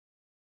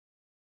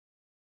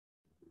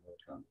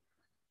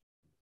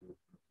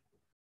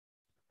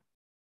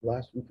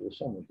Last week of the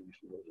summer,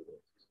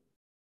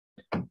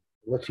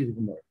 let's see the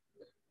Gemara.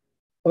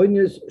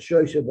 Oinus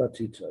shoysha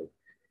batzitzai.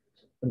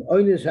 An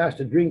oinus has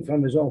to drink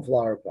from his own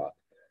flower pot.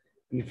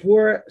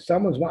 Before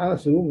someone's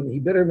ma'anas a woman, he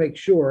better make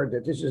sure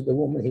that this is the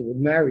woman he would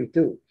marry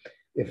too.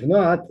 If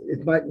not,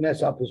 it might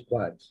mess up his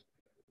plans.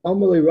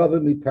 Amalei Rabbi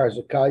mi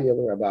parzakaya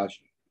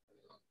l'Rabashi.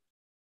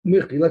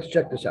 Michti, let's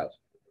check this out.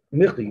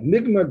 Michti,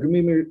 migmar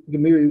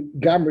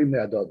gamri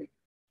me'adodi.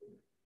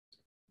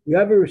 We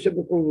have a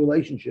reciprocal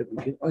relationship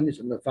between oinus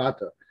and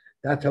nefata.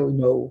 That's how we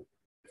know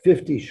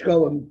 50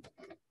 shkolim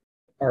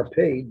are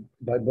paid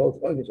by both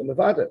oinus and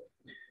nefata.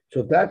 So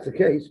if that's the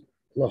case,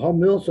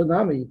 lahamil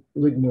sanami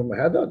ligmur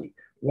mehadodi.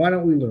 Why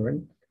don't we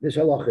learn this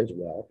halacha as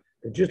well?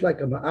 That just like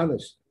a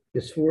ma'anis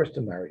is forced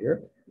to marry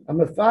her, a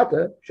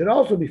mefata should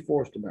also be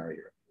forced to marry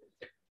her.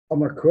 A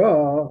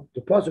makra,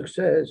 the pasuk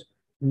says,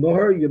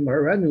 "Mohar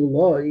yemharenu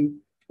loy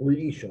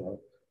liisha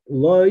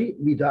loy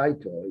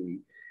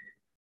midaitoi,"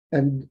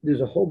 and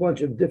there's a whole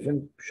bunch of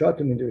different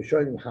shatim into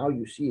showing how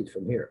you see it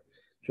from here.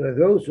 So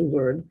those who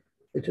learn,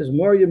 it says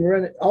 "Mohar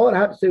yemharenu." All it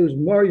had to say was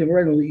 "Mohar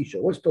yemharenu liisha."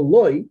 What's the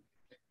loy?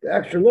 The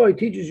extra loy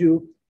teaches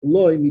you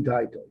loy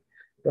midaitoi.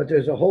 But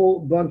there's a whole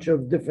bunch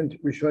of different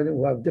Rishonim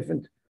who have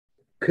different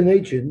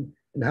connection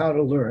in how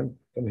to learn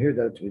from here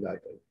that it's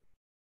midaitoi.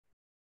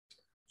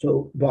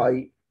 So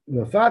by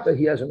Mefata,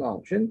 he has an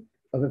option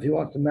of if he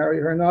wants to marry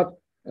her or not,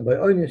 and by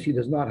Oinus, he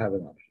does not have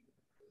an option.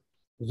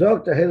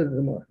 Zog Tahela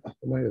Gemara.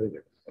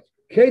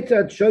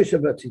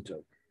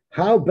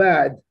 How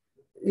bad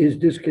is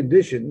this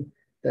condition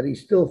that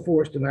he's still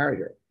forced to marry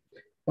her?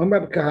 I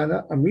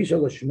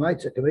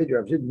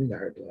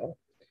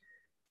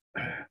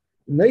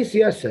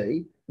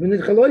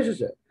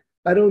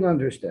don't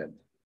understand.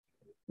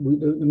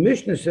 The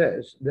Mishnah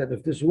says that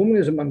if this woman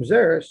is a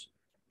mamzeres,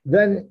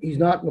 then he's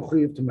not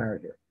mechuyev to marry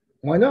her.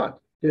 Why not?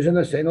 There's an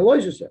assay in a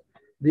loisha.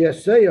 The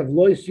assay of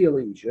loisi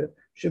elisha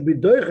should be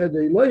doicha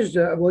the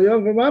loisha of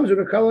loyam v'mamzer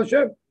v'kal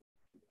Hashem.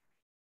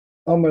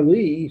 Amar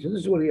li, so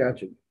this is what he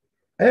answered.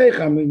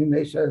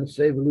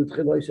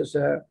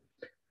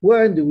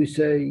 When do we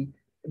say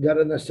that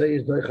an assay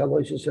is doicha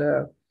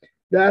loisha?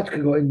 That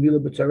can go in mila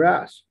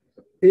b'taras.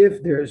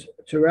 If there's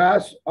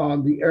taras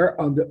on the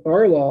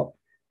Erla,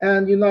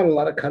 and you're not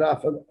allowed to cut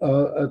off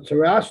a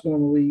taras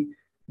normally,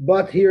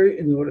 but here,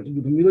 in order to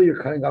do the milah,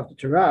 you're cutting off the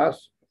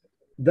taras.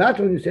 That's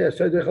when you say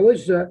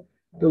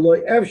the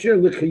loy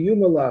efsher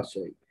l'chiyuma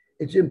lasei.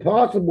 It's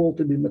impossible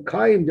to be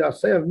mekayim the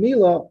asay of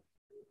milah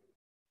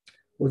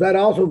without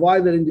also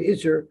violating the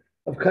isser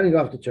of cutting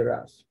off the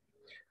taras.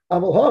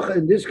 Aval hacha,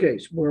 in this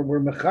case, where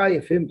we're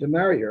mekayif him to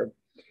marry her,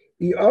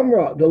 the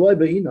amra the loy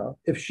beina.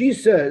 If she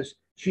says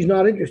she's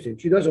not interested,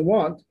 she doesn't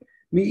want,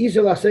 mi isa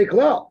lasei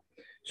klal.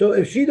 So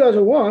if she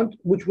doesn't want,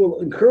 which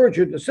will encourage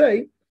her to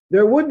say,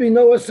 there would be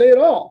no assay at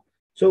all.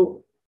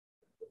 So,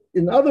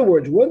 in other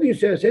words, when do you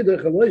say assay?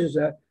 That's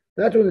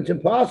when it's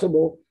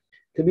impossible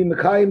to be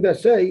mekayim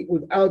assay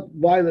without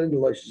violating the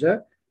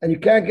loisha, and you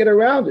can't get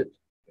around it.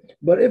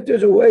 But if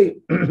there's a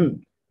way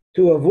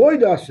to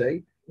avoid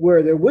assay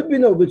where there would be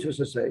no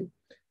mitzvah assay,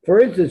 for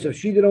instance, if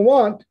she didn't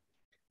want,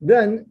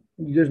 then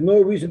there's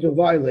no reason to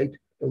violate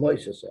the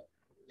loisha.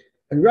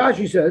 And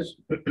Rashi says,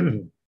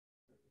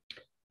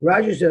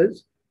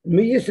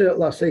 Mi yisa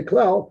lasei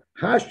klal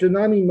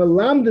hashtanami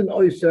melamden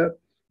oisa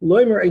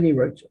loimer eni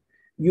reitza.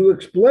 You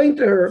explain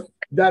to her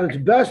that it's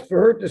best for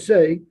her to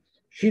say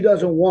she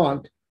doesn't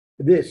want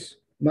this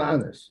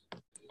ma'anas.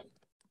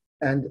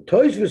 And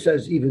Tosfos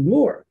says even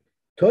more.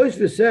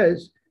 Tosfos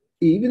says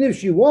even if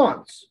she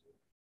wants,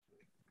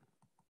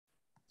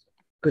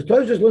 because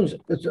Tosfos learns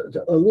it's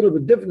a little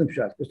bit different than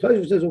Pshat. Because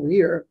Tosfos says over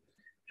here,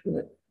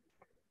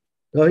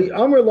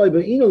 Amar loy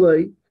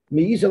be'inalei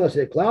mi yisa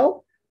lasei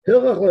klal. You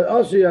have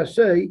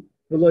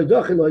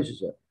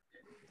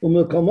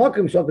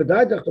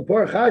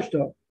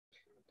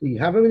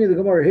a meaning the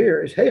Gemara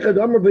here is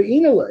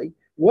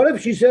what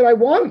if she said I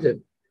wanted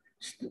him?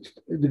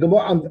 The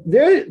Gemara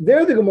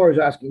there the Gemara is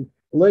asking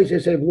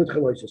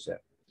Umasik,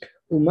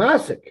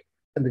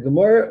 and the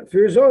Gemara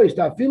fears always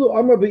Tafilu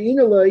Amar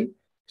Be'inalei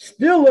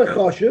still a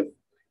chashiv,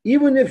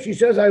 even if she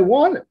says I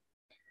want it.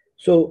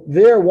 So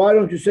there, why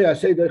don't you say I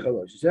say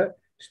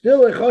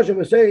still a chashiv?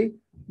 I say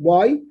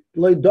why?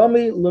 It's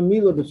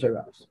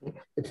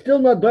still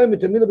not daimi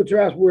to mila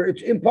b'tzaras, where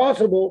it's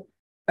impossible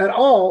at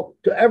all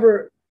to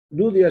ever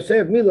do the assay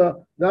of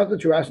mila without the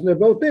tzaras, and they're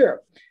both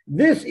there.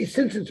 This is,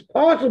 since it's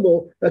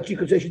possible that she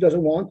could say she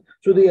doesn't want,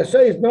 so the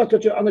assay is not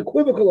such an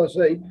unequivocal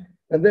assay,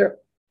 and there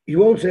you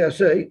won't say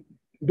assay.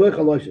 There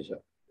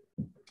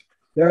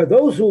are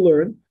those who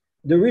learn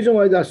the reason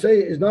why the assay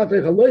is not the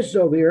chalois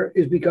over here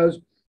is because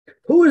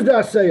who is the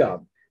assay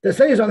on? The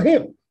assay is on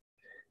him.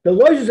 The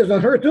lois is on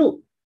her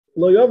too.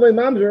 Lo yovei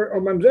mamzer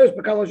or mamzeres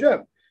b'kal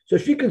Hashem. So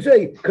she can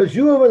say, because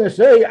you are going to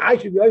say I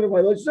should be over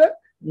my loisah.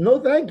 No,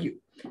 thank you.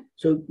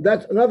 So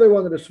that's another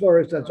one of the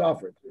svaras that's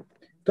offered.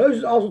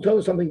 Tosfos also told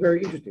us something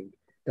very interesting,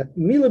 that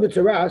mila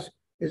b'tzaras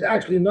is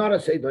actually not a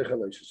say doicha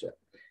loisah,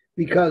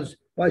 because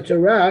by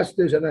tzaras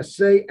there's an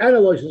assay and a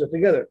loisah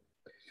together.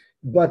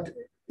 but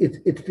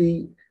it's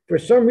the for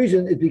some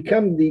reason it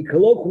became the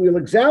colloquial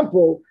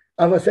example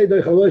of a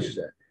seder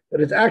chaloshizeh,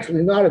 but it's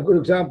actually not a good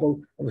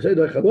example of a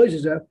seder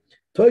chaloshizeh.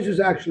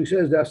 Tosfos actually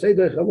says that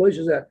seder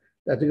chaloshizeh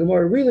that the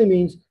Gemara really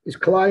means is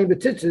kalayim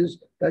b'tzitzis,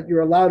 that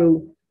you're allowed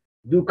to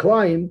do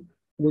kalayim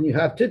when you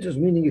have tzitzis,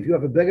 meaning if you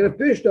have a beggar of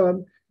fish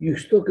done, you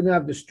still can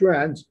have the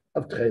strands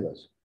of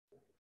tchelas.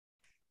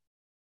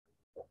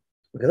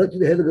 Okay, let's do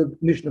the head of the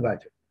Mishnah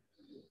weiter.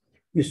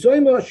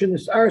 Yisoyma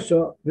shenis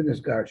arsa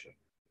v'nis garsha.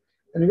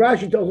 And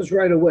Rashi tells us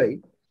right away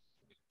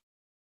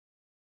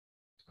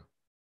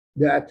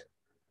that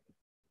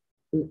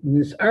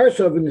nis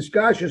arsa v'nis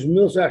garsha is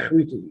milsa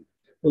achriti,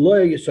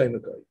 v'loya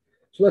yisoyma koi.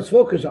 So let's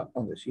focus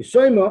on this.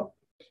 Yisoyma,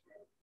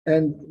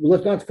 and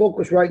let's not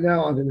focus right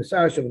now on the nis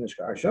arsa v'nis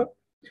garsha.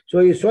 So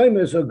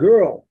Yisoyma is a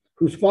girl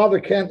whose father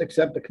can't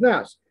accept the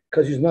knas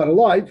because he's not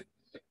alive.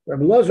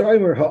 Rabbi Lazar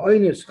Omer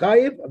ha'oinis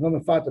chayiv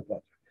avamafata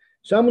pater.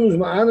 Someone who's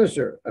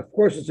ma'anaser, of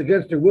course, it's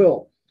against her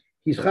will.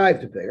 He's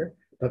chayiv to pay her,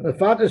 but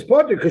mafata is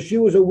pater because she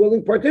was a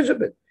willing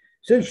participant.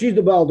 Since she's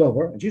the baal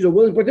dover and she's a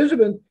willing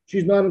participant,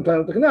 she's not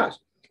entitled to knas.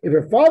 If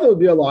her father would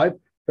be alive,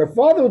 her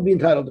father would be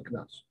entitled to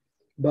knas,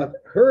 but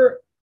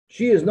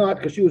she is not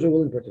because she was a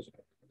willing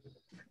participant.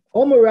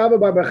 Omer Rabbi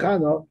Bar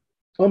Bachana,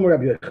 Omer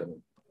Rabbi Yochanan.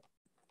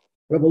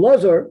 Rabbi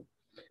Lazar,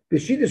 the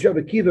Shittas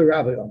Rabbi Kiva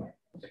Rabbi Omer.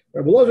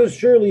 Rabbi Lazar is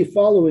surely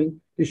following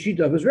the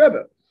Shita of his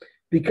Rebbe,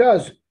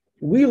 because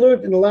we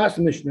learned in the last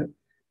Mishnah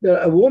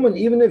that a woman,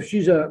 even if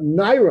she's a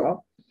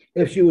Naira,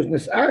 if she was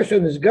Nisarsha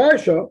and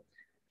Nisgarsha,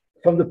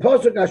 from the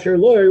Pasuk Asher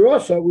Lo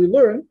Rasa, we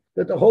learned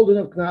that the holding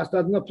of Knas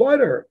doesn't apply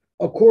to her,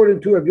 according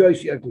to Rabbi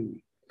Yosy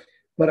Aglili.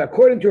 But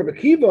according to Rabbi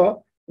Kiva,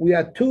 we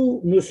had two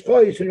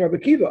Nuskois in Rabbi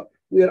Kiva.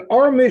 We had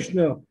our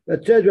Mishnah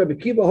that said Rabbi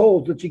Kiva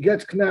holds that she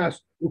gets Knas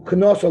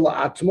Uknosa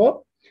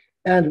La'atzma,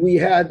 and we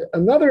had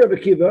another Rabbi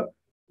Kiva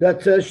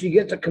that says she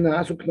gets a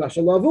Knas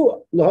Uknosa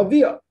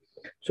Lahavia.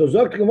 So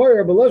Zok Gemara,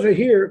 Rabbi Lazar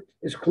here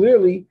is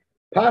clearly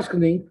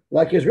paskening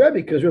like his Rebbe,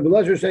 because Rabbi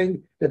Lazar is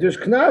saying that there's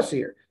Knas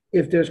here.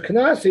 If there's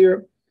Knas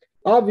here,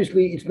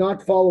 obviously it's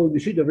not following the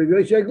sheet of Rabbi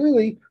Yosy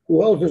Aglili,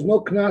 who holds there's no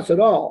Knas at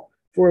all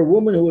for a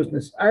woman who is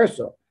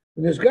Nisarsa.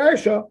 And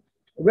Nisgarsha,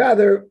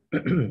 rather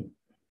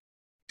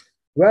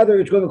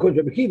it's going to quote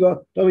Rabbi Kiva,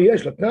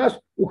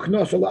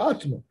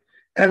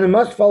 and it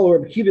must follow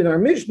Rabbi Kiva in our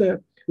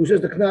Mishnah, who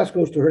says the Knas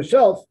goes to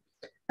herself,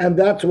 and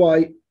that's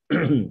why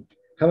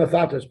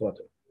Hamafata is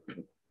potter.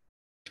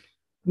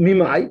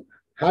 Mimai,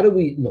 how do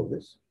we know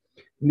this?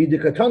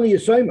 Midikatani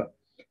Yisoyma.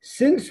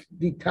 Since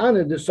the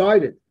Tana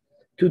decided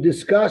to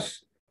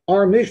discuss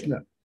our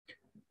Mishnah,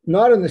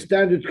 not in the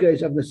standard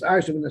case of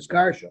Nisarsa and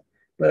Niskarsha,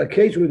 but a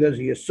case where there's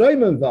a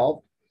Yisoyma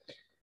involved,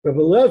 Rabbi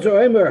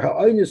Lezer Omer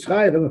ha'oinis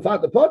chayiv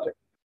hamafata potter.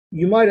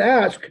 You might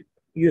ask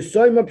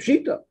Yisoyma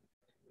pshita.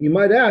 You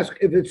might ask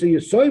if it's a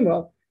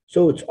Yisoyma,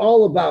 so it's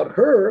all about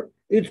her.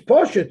 It's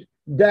poshut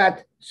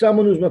that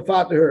someone who's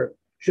mafata her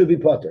should be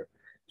potter.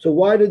 So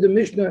why did the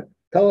Mishnah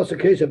tell us a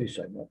case of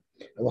Yisoyma?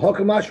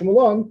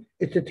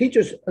 It's to teach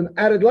us an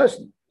added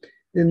lesson.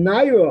 The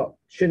naira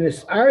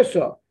shenis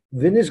arsa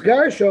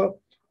v'nisgarsha,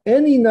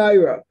 any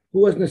naira who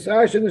was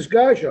nisarsa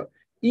nisgarsha,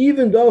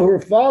 even though her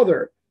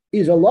father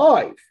is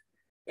alive,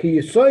 ki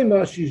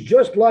Yisoyma, she's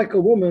just like a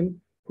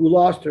woman who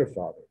lost her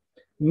father.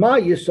 Ma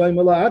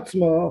Yisoyma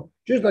la'atzma,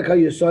 just like a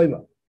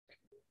Yisoyma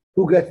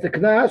who gets the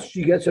knas,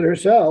 she gets it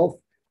herself.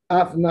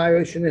 Af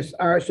naira shenis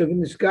arsa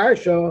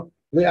v'nisgarsha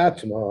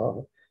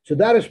le'atzma. So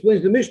that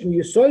explains the Mishnah.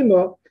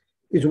 Yisoyma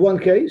is one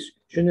case,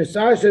 shenis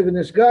arsa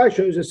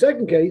v'nisgarsha is a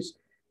second case,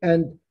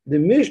 and the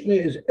Mishnah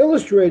is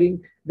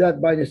illustrating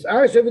that by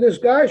nisarsa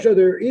v'nisgarsha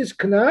there is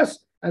knas,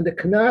 and the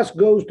knas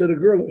goes to the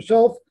girl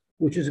herself,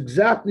 which is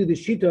exactly the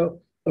shita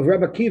of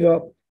Rabbi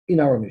Kiva in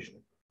our Mishnah.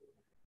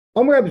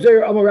 Amar Rab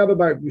Zeir, Amar Rabbi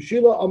Bar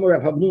Bishila, Amar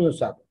Rab Habnuna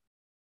Saba,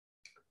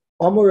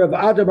 Amar Rab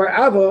Ada Bar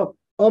Ava,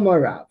 Amar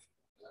Rav.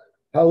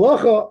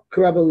 Halacha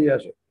k'Rabbi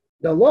Eliezer.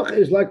 The halacha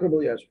is like Rabbi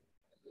Eliezer.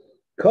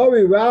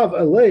 Kari Rav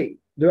Alei,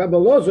 the Rabbi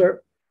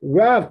Eliezer,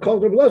 Rav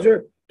called Rabbi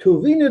Eliezer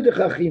Tuvina de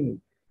Chachimi.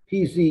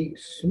 He's the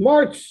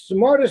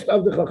smartest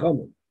of the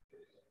Chachamim.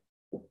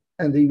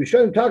 And the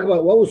Rishonim talk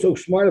about what was so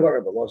smart about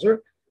Rabbi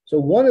Eliezer. So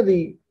one of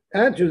the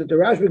answers that the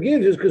Rashba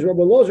gives is because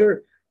Rabbi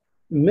Eliezer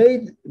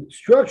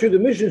structured the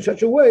mission in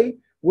such a way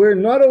where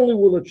not only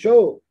will it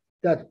show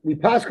that we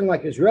paskin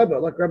like his Rebbe,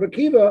 like Rabbi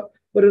Kiva,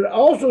 but it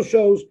also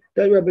shows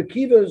that Rabbi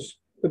Kiva's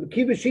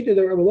shita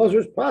that Rabbi Eliezer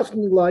is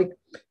paskin like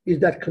is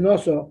that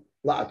kanosa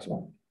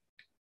la'atzma.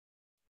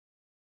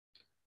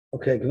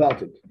 Okay,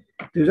 gewaltig.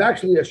 There's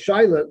actually a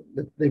shaila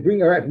that they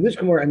bring out from this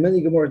Gemara and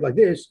many Gemaras like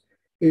this.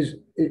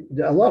 The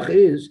halacha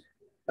is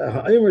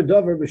ha'omer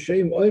davar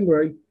b'shem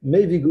omer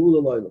mevi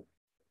geula loyla.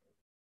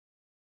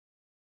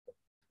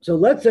 So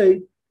let's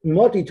say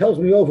Moti tells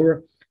me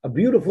over a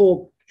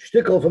beautiful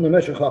shtickle from the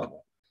Meshech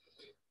Chochmah.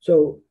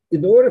 So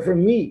in order for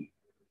me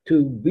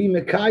to be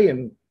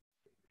Mekayim,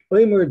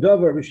 Omer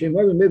Davar B'Shem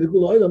Omer Mevi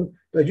Gula Olam,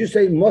 did I just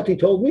say Moti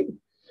told me?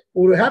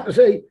 Or would I have to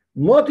say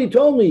Moti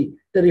told me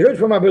that he heard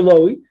from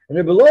Abeloi, and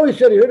Abeloi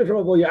said he heard it from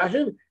Abu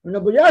Yashiv, and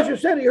Abu Yashiv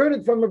said he heard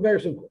it from Rabbi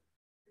Simcha.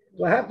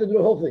 Do I have to do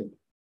the whole thing?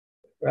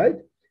 Right?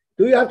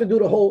 Do you have to do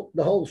the whole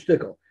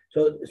shtickle?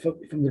 So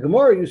from the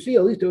Gemara, you see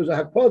at least there was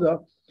a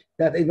hakpada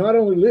that they not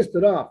only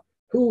listed off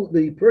who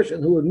the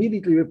person who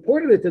immediately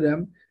reported it to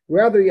them,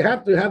 rather you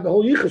have to have the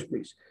whole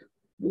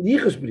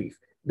yichus brief.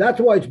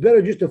 That's why it's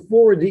better just to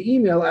forward the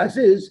email as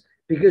is,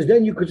 because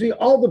then you could see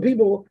all the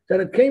people that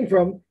it came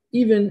from,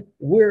 even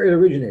where it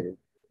originated,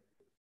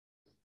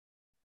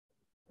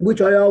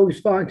 which I always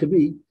find to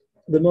be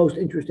the most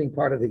interesting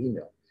part of the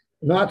email.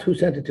 Not who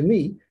sent it to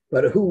me,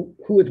 but who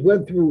it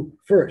went through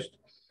first.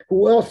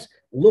 Who else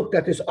looked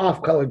at this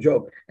off-color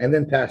joke and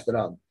then passed it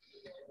on?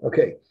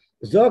 Okay.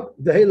 Zok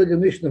the Heilige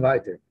Mishnah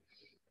weiter.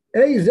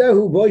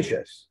 Zehu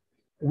boishes.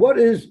 What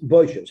is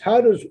boishes?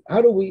 How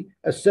do we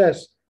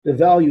assess the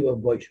value of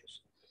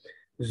boishes?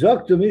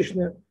 Zok the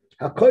Mishnah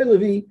hakoy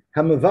levi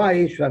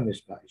hamavayish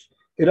v'hamispaish.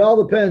 It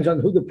all depends on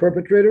who the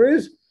perpetrator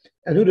is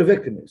and who the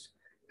victim is.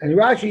 And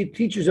Rashi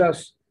teaches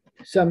us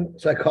some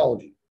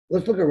psychology.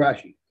 Let's look at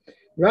Rashi.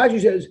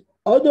 Rashi says,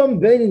 Adam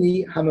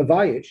benini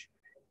hamavayish.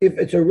 If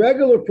it's a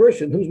regular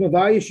person who's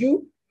mavayish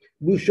you,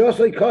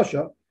 bushasai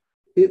kasha,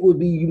 it would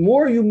be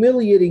more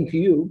humiliating to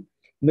you,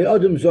 me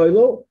adam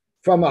zoilo,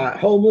 from a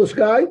homeless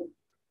guy,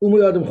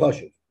 umi adam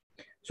chashiv.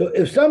 So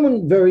if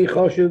someone very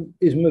chashiv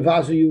is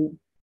mavaza you,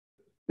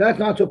 that's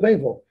not so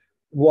painful.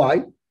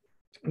 Why?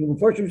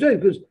 First, I'm saying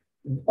because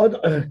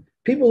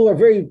people who are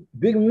very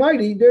big and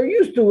mighty, they're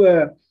used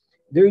to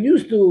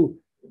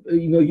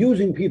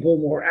using people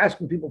more,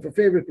 asking people for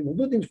favors, people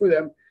do things for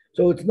them.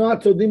 So it's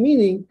not so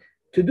demeaning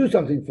to do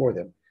something for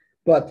them.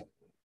 But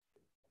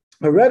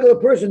a regular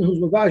person who's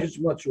mavash is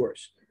much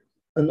worse.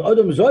 An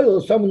adam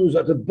zoil, someone who's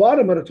at the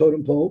bottom of the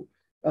totem pole,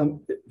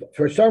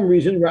 for some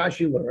reason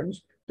Rashi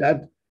learns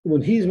that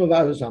when he's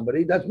mavash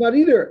somebody, that's not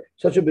either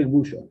such a big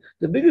busha.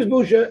 The biggest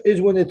busha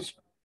is when it's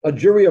a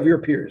jury of your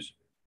peers.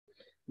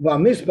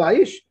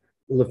 V'amisbayish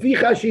lefi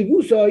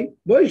chashivusai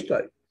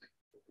boishtai.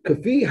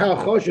 Kafi how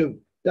choshev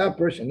that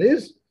person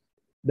is,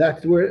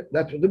 that's what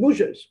the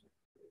busha is.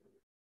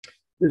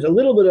 There's a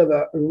little bit of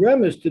a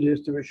remiss to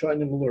this to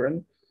Rishonim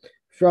learn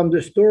from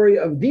the story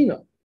of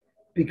Dinah,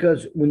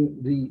 because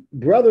when the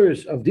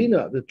brothers of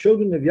Dinah, the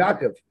children of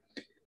Yaakov,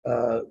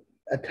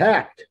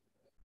 attacked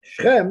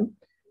Shechem,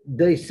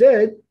 they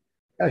said,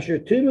 "Asher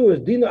tinu is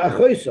Dinah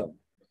achoisam."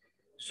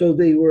 So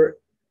they were.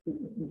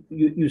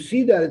 You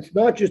see that it's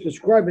not just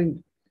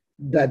describing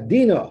that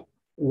Dinah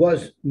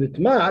was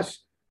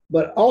mitmas,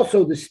 but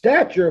also the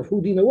stature of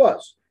who Dinah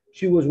was.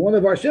 She was one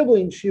of our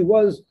siblings. She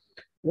was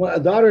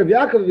a daughter of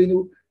Yaakov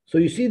Avinu. So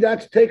you see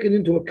that's taken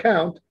into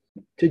account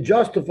to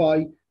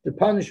justify the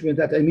punishment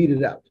that they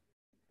meted out.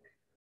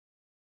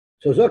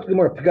 So Zok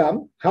Gemara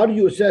Pagam, how do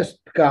you assess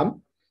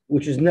Pagam,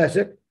 which is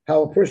Nesek,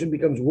 how a person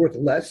becomes worth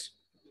less?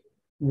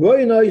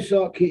 You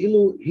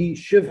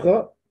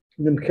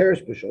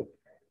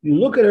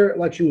look at her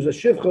like she was a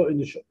shivcha in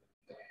the shop.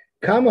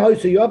 How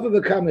much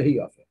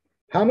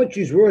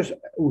she's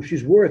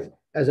worth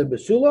as a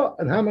basula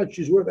and how much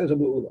she's worth as a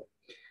ba'ula.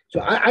 So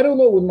I don't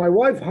know, when my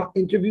wife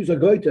interviews a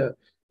goita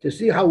to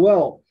see how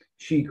well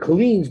she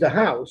cleans the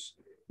house,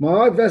 my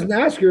wife doesn't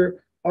ask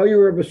her, are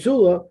you a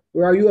basula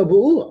or are you a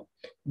ba'ula?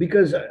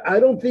 Because I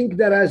don't think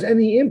that has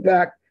any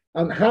impact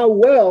on how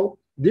well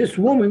this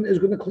woman is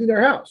going to clean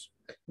her house,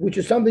 which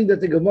is something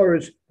that the Gemara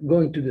is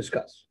going to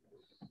discuss.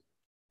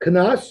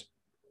 Kanas,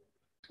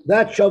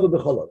 that's shava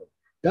b'cholad.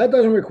 That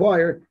doesn't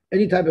require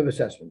any type of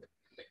assessment.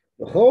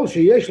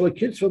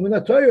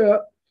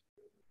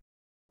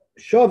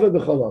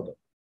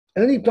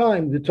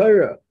 Anytime the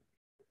Torah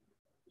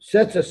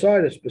sets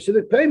aside a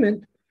specific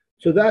payment,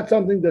 so that's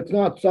something that's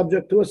not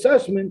subject to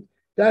assessment,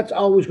 that's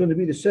always going to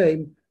be the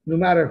same, no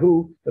matter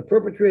who the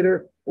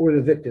perpetrator or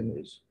the victim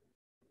is.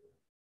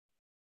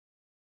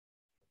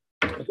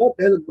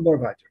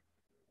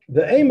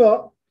 The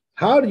Ema,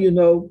 how do you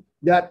know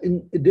that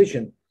in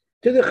addition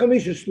to the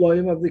Chamisha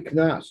Shloim of the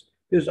Knas,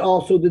 there's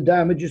also the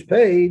damages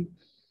paid?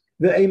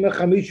 The Ema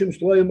Chamishim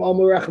Shloim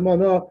Amor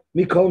Rachmana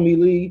Mikol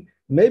Mili.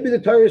 Maybe the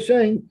Torah is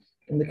saying,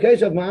 in the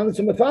case of Ma'anis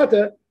and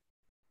Mafata,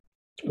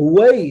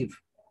 waive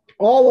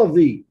all of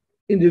the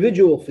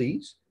individual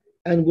fees,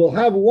 and we'll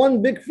have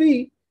one big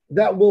fee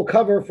that will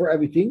cover for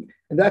everything,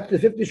 and that's the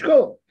 50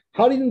 shkolim.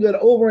 How do you know that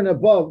over and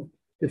above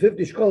the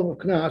 50 shkolim of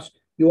Knas,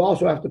 you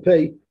also have to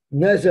pay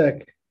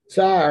Nezek,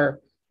 Tsar,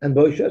 and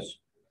Boshas?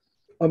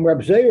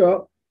 Rab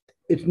Zera,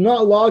 it's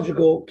not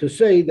logical to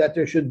say that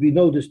there should be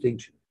no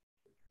distinction.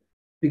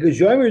 Because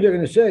Yomer, they're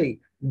going to say,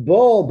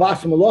 Bol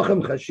Bas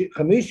Malachim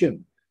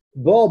Chamishim,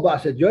 Bol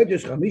Bas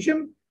Adyotis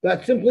Chamishim,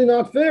 that's simply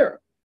not fair.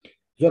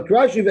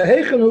 Zokrashi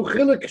Vehechen Hu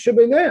Chilik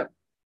Shebeneim.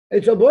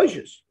 It's a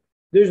Boshas.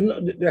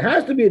 There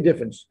has to be a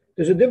difference.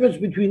 There's a difference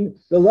between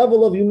the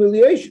level of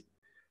humiliation.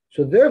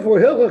 So therefore,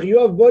 Hilchach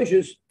Yov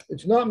Boshas,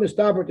 it's not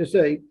mistaber to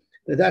say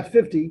that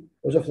 50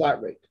 was a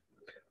flat rate.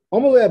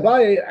 Amalei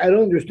Abaye, I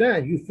don't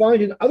understand. You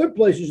find in other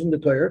places in the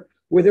Torah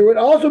where there would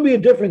also be a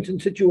difference in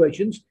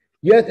situations,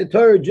 yet the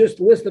Torah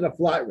just listed a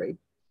flat rate.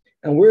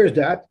 And where is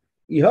that?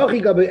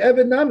 Yihachi Gabe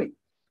Eved Nami.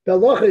 The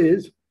halacha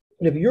is,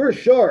 if your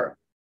shar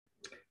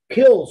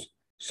kills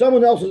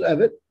someone else's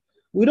Evet,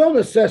 we don't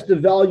assess the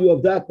value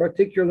of that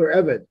particular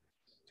Eved,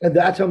 and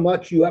that's how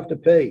much you have to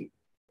pay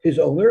his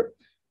owner.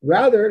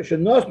 Rather,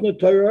 Shanasna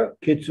Torah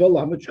Kitzvah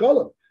Lamed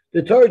Shkolim.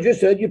 The Torah just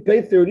said you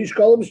pay 30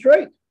 shkolim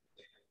straight.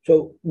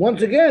 So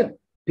once again,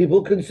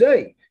 people can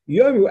say,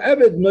 Yomu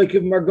Eved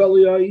Noikiv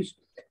Margaliais,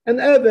 an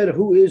Eved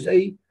who is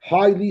a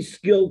highly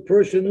skilled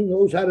person who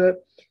knows how to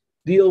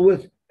deal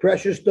with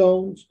precious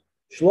stones,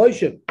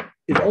 Shloishim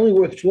is only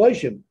worth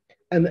Shloishim.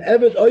 And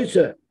Eved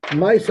Oisa,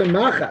 Maisa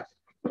Machat,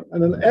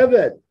 and an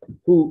Eved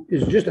who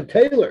is just a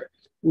tailor,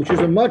 which is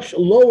a much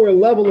lower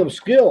level of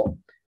skill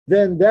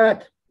than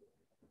that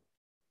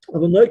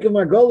of a Noikiv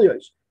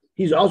Margaliais,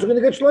 he's also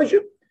going to get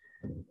Shloishim.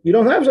 You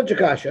don't have such a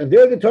kasha. And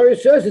there the Torah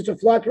says it's a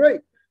flat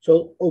rate.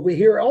 So over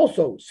here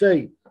also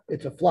say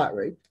it's a flat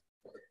rate.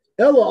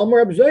 Ella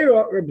Amar Reb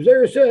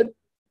Zera said,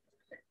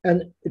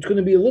 and it's going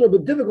to be a little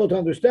bit difficult to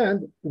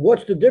understand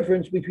what's the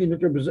difference between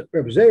what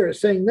Reb Zera is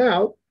saying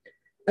now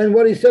and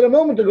what he said a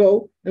moment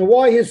ago, and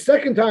why his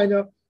second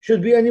taina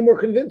should be any more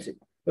convincing.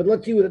 But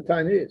let's see what the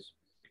taina is.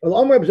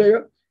 Ella Amar Reb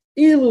Zera,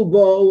 Ilu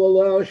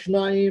bo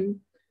shnaim,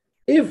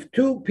 if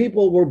two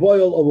people were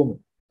boil a woman.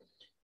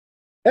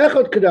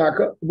 Echad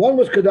kedarka, one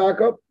was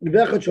kedarka,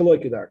 vechad shaloi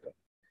kedarka.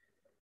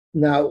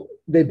 Now,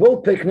 they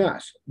both pay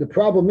knas. The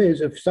problem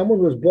is, if someone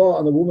was bought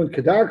on a woman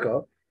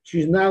kedarka,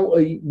 she's now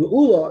a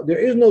be'ula, there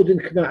is no din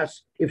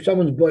knas if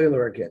someone's boil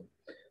her again.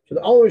 So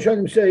the All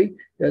Rishonim say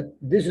that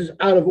this is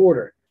out of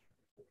order.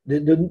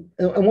 And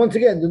once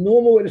again, the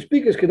normal way to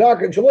speak is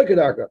kedarka and shaloi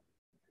kedarka.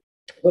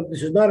 But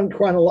this is not in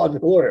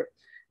chronological order.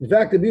 In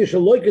fact, the bia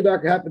shaloi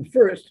kedarka happened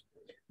first,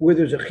 where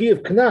there's a chi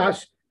of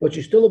knas, but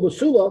she's still a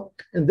basula,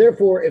 and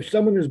therefore, if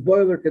someone is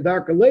boiler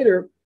kedarka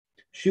later,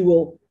 she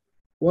will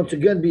once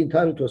again be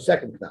entitled to a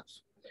second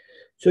knas.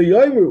 So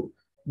Yoimru,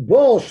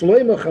 Baal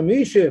Shleima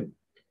Chamishim,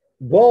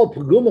 Baal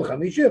Paguma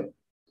Chamishim.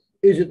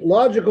 Is it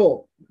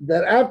logical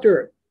that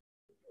after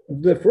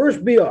the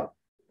first bia,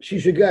 she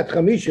should get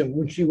Chamishim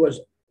when she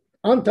was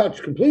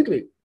untouched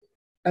completely,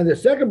 and the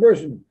second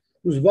person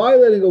who's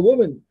violating a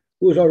woman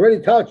who was already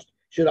touched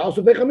should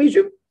also pay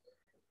Chamishim?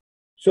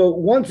 So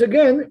once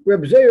again,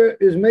 Reb Zera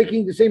is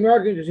making the same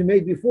argument as he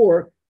made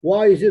before.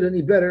 Why is it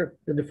any better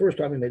than the first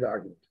time he made the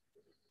argument?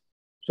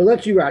 So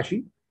let's see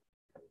Rashi.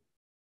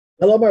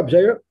 Hello, Reb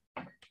Zera.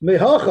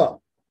 Mehacha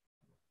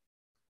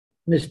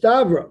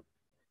mistavra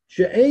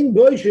she'ein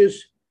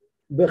boishes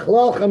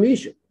bechlal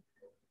chamishim.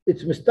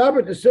 It's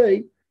mistavra to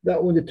say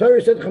that when the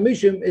Torah said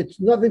chamishim, it's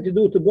nothing to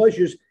do with the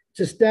boishes. It's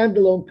a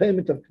standalone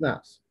payment of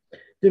knas.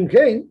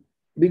 Dimkein,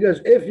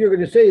 because if you're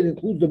going to say it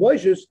includes the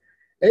boishes,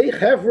 eich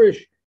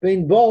hefresh. If a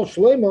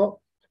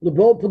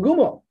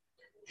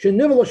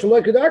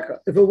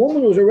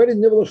woman was already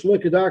nivel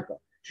shaloi kedarka,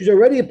 she's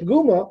already a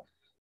paguma,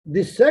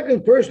 the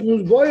second person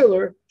who's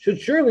boiler should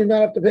surely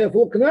not have to pay a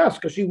full knas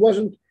because she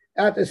wasn't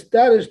at the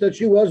status that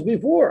she was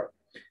before.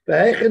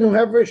 Where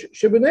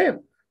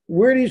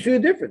do you see the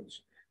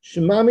difference?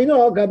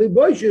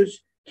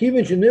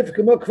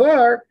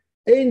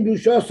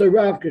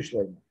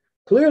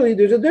 Clearly,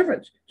 there's a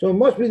difference. So it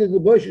must be that the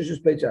boishes is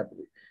paid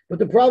separately. But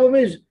the problem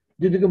is,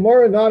 did the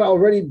Gemara not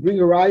already bring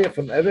a raya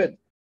from Eved?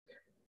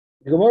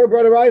 The Gemara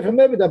brought a raya from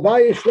Eved.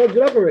 Abaye shrugged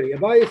it up already.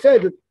 Abaye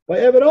said that by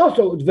Eved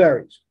also it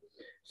varies.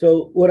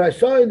 So what I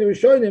saw in the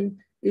Rishonim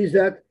is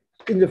that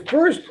in the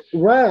first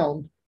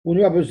round, when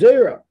Rabbi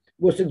Zera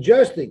was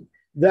suggesting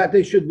that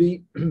they should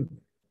be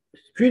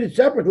treated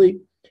separately,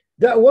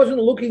 that wasn't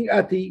looking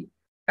at the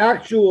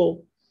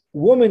actual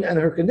woman and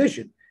her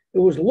condition. It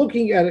was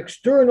looking at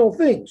external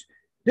things.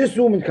 This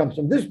woman comes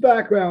from this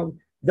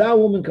background. That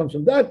woman comes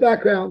from that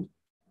background.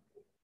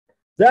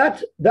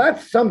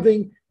 That's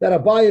something that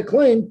Abaye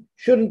claimed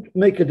shouldn't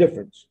make a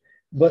difference.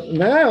 But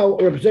now,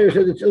 Rabbi Zera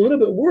said it's a little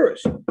bit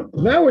worse.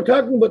 Now we're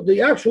talking about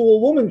the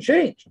actual woman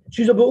changed.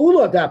 She's a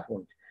ba'ula at that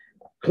point.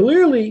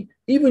 Clearly,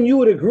 even you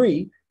would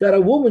agree that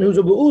a woman who's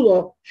a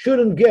ba'ula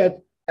shouldn't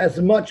get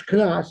as much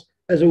knas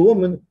as a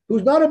woman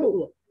who's not a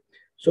ba'ula.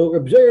 So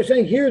Rabbi Zera is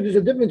saying here there's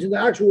a difference in the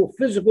actual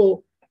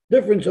physical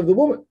difference of the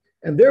woman.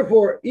 And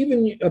therefore,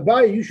 even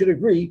Abaye, you should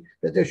agree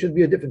that there should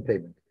be a different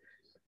payment.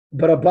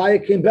 But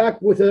Abaye came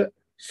back with a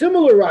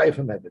similar raya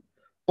from Eved.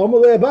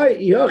 Amalei Abaye,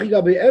 Ihachi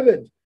gabe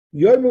Eved,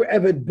 Yormu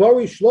Eved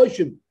Bari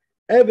Shloishim,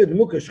 Eved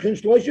Mukashchin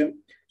Shloishim.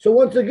 So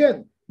once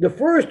again, the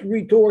first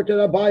retort that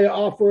Abaye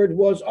offered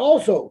was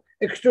also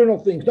external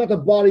things, not the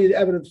body of the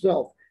Eved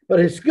itself, but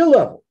his skill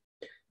level.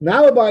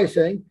 Now Abaye is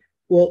saying,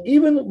 well,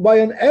 even by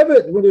an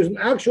Eved, when there's an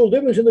actual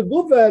difference in the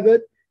Gufa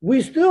Eved,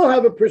 we still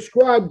have a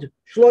prescribed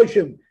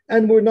Shloishim,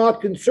 and we're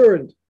not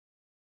concerned.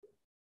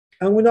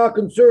 And we're not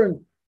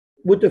concerned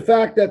with the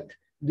fact that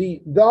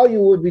the value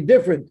would be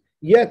different,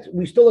 yet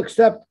we still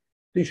accept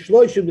the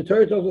shloishim, the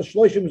Torah tells us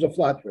shloishim is a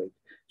flat rate.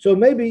 So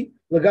maybe,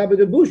 Lagabe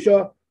de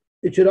Busha,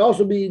 it should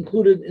also be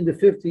included in the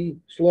 50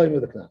 shloim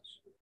of the knas.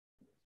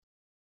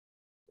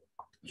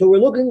 So we're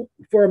looking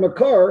for a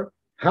makar.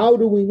 How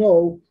do we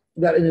know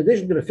that in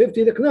addition to the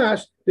 50 of the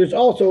knas, there's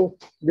also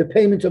the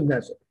payments of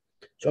nezek?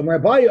 So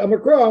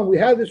Amakra, we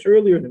had this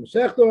earlier in the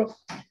Masechta,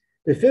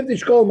 the 50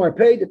 shkolim are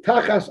paid, the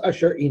tachas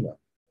asher ina.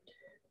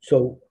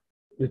 So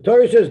The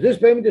Torah says this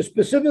payment is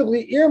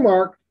specifically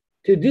earmarked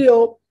to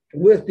deal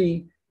with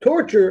the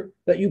torture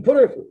that you put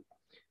her through.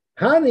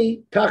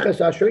 Hani tachas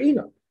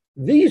asherina.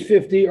 These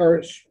 50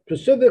 are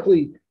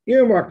specifically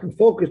earmarked and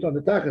focused on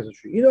the tachas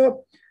asherina.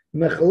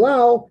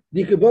 Mechalal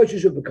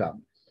dikaboshes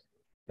ubekam.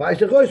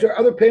 There are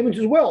other payments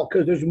as well,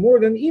 because there's more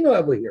than ina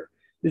over here.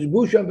 There's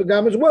busha and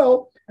pagam as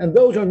well, and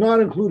those are not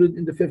included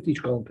in the 50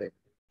 shkolim payment.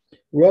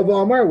 Rava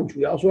Amar, which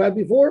we also had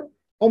before,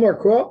 Omar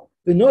Kra,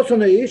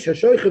 v'nosan ha'ish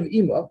hashoich of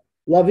ima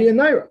lavi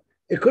naira.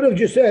 It could have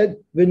just said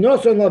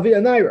v'nosan lavi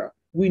naira.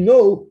 We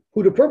know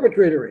who the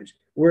perpetrator is.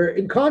 We're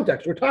in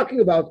context. We're talking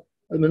about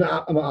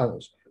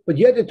ma'anos, but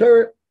yet the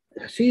Torah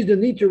sees the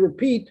need to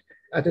repeat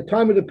at the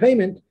time of the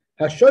payment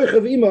hashoich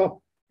of ima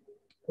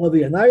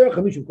lavi naira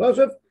chamishim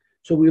kosef.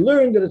 So we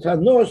learned that it's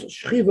hanos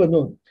shchiva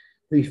nun.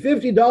 The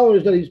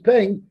 $50 that he's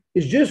paying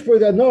is just for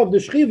the no of the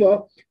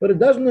shchiva, but it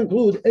doesn't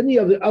include any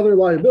of the other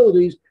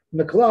liabilities.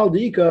 So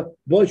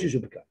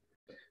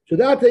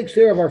that takes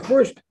care of our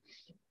first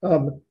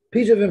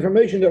piece of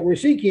information that we're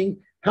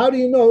seeking. How do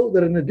you know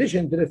that in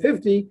addition to the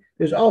 50,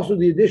 there's also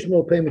the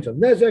additional payments of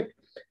nezek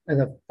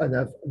and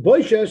of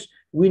boishes?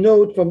 We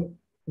know it from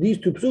these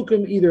two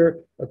psukim, either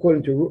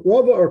according to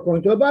Rava or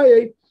according to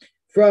Abaye,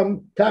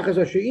 from tachas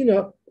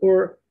hasheina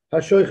or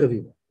hashoich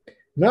avima.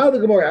 Now the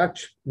Gemara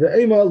asks the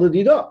ema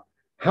ledida.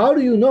 How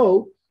do you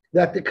know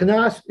that the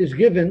knas is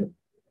given?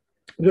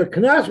 The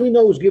knas we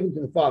know is given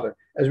to the father,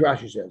 as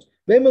Rashi says.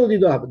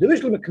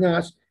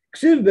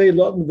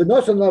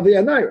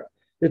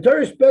 The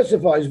Torah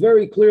specifies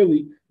very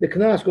clearly the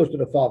knas goes to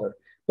the father,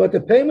 but the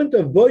payment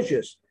of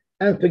boishes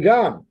and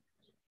pagam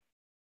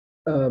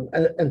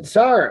and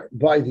tsar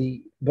by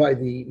the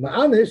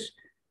ma'anis,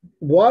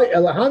 why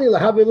elahani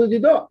lahavi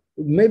ledida?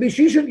 Maybe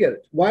she should get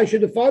it. Why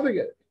should the father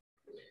get it?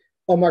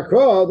 Omar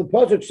Kra, the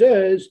pasuk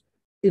says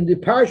in the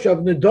parsha of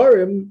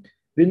Nedarim,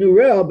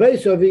 Binurel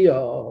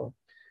Beisaviyah.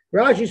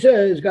 Rashi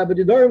says,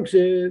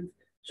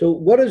 so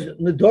what is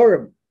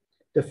Nedarim?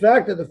 The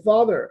fact that the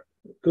father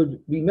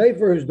could be made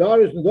for his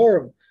daughter's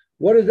Nedarim,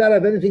 what does that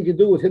have anything to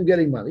do with him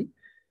getting money?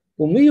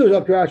 When we use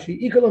up Rashi,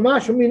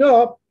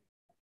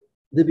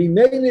 the be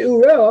made in the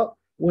Urel,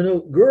 when a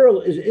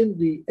girl is in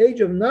the age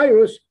of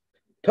Nairus,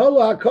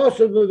 Tola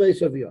HaKosav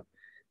Beisaviyah.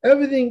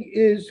 Everything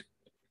is,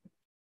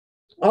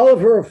 all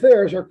of her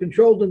affairs are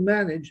controlled and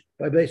managed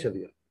by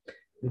Beisaviyah.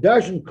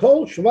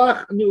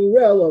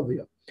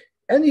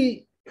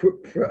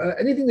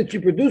 Anything that she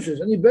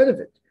produces, any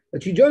benefit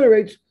that she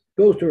generates,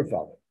 goes to her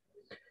father.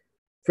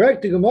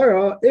 Fact, the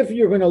Gemara, if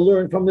you're going to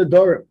learn from the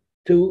Dorim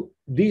to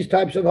these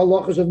types of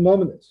halachas of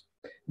mominus,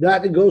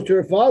 that it goes to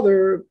her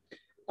father,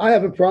 I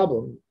have a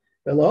problem.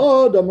 Rav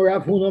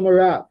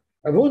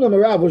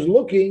Huna was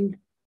looking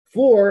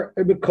for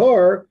a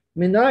bekar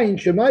minayin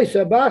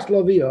shemaisa bas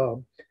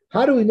lavia.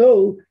 How do we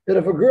know that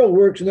if a girl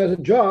works and has a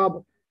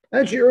job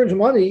and she earns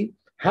money,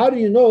 how do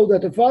you know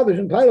that the father is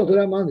entitled to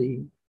that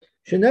money?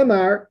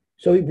 Shenemar,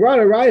 so he brought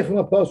a raya from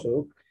a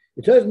pasuk.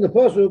 It says in the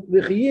pasuk,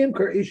 "V'chiyim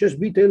kar ishas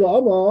bitei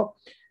la'ama,"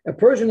 a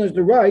person has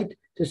the right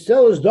to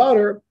sell his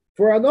daughter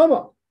for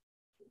anama.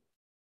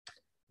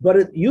 But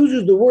it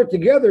uses the word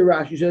together.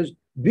 Rashi says,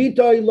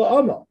 "Bitei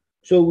la'ama."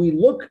 So we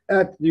look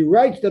at the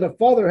rights that a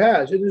father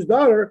has in his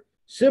daughter,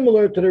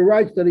 similar to the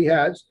rights that he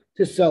has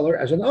to sell her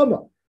as an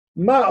amma.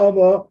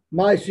 Ma'ama,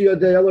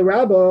 ma'isiyadei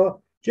rabba.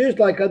 Just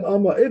like an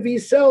amma, if he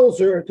sells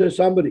her to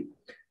somebody,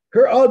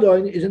 her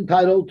adon is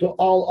entitled to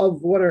all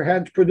of what her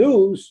hands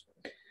produce.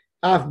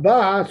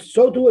 Afbas,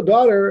 so to a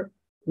daughter,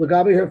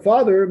 l'gabi her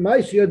father,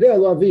 ma'isiyadei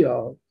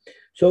lavia.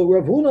 So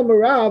Rav Huna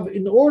Marav,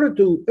 in order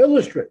to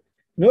illustrate,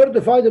 in order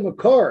to find a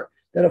makar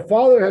that a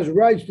father has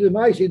rights to the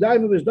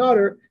ma'isiyadei of his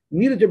daughter,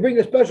 needed to bring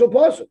a special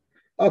pasuk.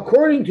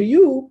 According to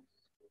you,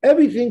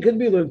 everything can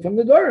be learned from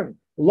the Dharam.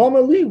 Lama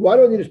li, why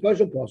do I need a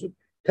special pasuk?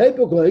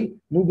 Typically,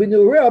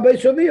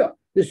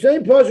 the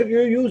same pasuk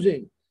you're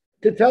using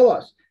to tell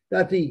us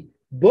that the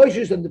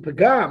bushes and the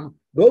pagam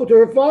go to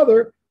her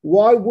father,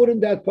 why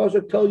wouldn't that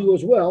pasuk tell you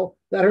as well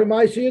that her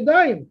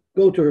ma'aseh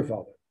go to her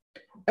father?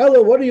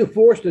 Ella, what are you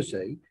forced to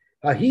say?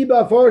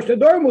 Hahiba forced to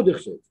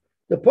darmudichsev.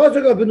 The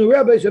pasuk of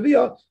Benureh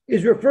Beisaviyah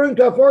is referring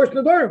to a forest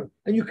nadarm,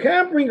 and you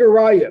can't bring a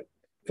raya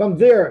from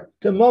there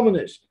to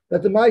Mominus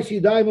that the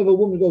ma'aseh of a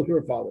woman goes to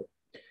her father.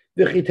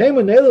 And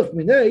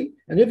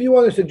if you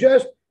want to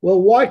suggest, well,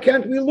 why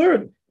can't we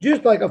learn?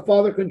 Just like a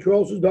father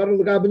controls his daughter,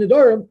 who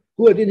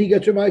at the end he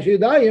gets her ma'aseh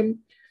yadayim,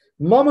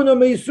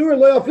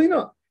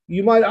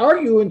 you might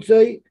argue and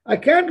say, I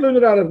can't learn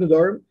it out of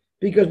Nedarim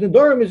because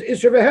Nedarim is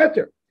Isser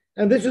v'Heter,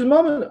 and this is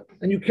Mamana,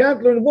 and you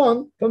can't learn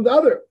one from the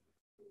other.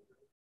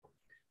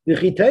 And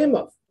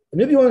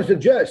if you want to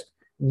suggest,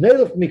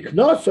 Nelef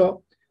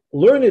Miknasa,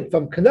 learn it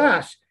from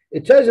Knas,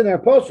 it says in our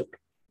Pasuk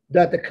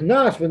that the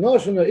Knas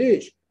v'Nosana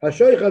Ish,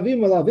 Hashoich Avim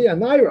Alavi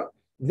Anaira,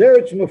 there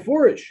it's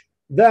Mefurish,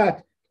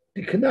 that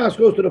the Knas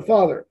goes to the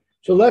father.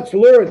 So let's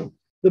learn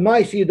the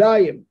Ma'aseh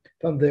Yadayim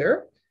from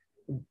there.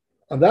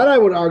 On that I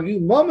would argue,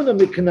 Mamana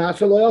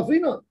Miknas Lo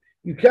Alfina.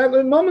 You can't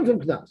learn Maman from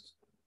Knas.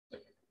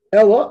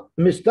 Ella,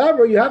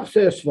 Mistavra, you have to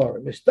say a Svar.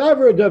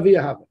 Mistavra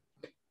Daviyah Hava.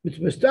 It's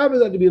mistaber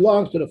that it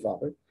belongs to the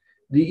father.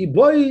 The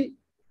iboy.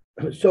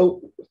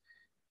 So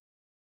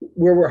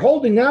where we're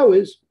holding now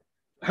is,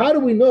 how do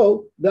we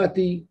know that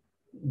the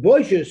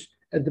boishes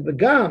and the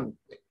begam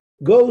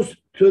goes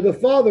to the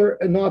father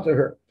and not to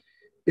her?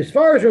 As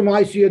far as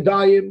Ramaisi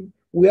Adayim,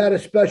 we had a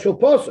special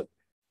pasuk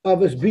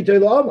of his bitay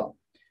la'ama.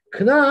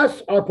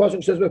 Knas, our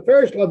pasuk says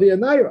beferish lavi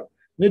anaira.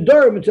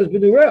 Nedarim, it says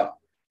benureah.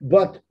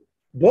 But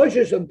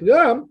boishes and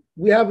begam,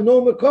 we have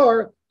no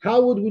makar.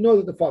 How would we know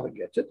that the father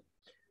gets it?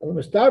 And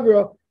the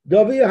mistabra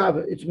daviyah have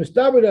it. It's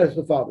mistabra as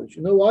the father's.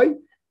 You know why?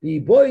 The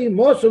boy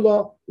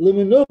mosala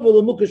lemenuva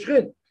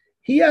lemukashchin.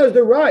 He has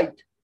the right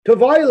to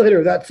violate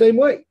her that same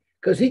way,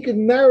 because he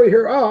can marry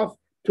her off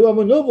to a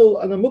manuvel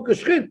and a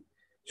mukashchin.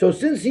 So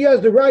since he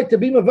has the right to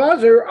be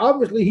mavazer,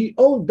 obviously he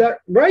owned that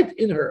right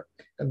in her,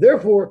 and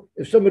therefore,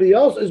 if somebody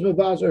else is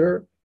mavazer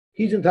her,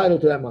 he's entitled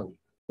to that money.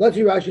 Let's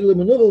see Rashi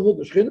lemenuvel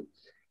mukashchin.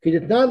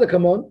 Kiditnan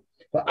lekamon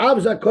va'av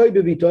zakoy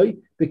bevitoy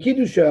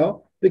bekidushah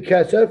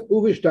bekesef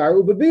uvishtar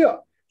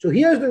ubebiyah. So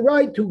he has the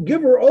right to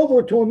give her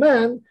over to a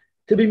man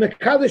to be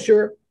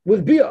mekadesher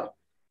with biyah,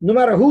 no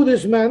matter who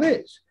this man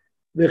is.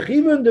 He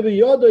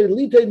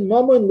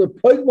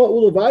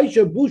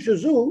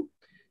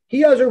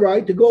has a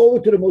right to go over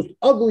to the most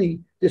ugly,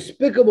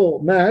 despicable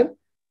man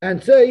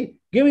and say,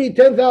 give me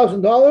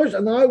 $10,000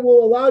 and I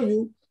will allow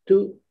you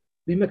to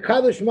be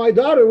mekadesh my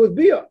daughter with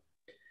biyah.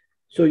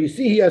 So you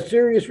see, he has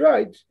serious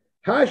rights.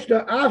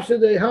 Hashta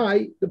afsede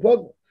hai the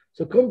pug.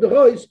 So come to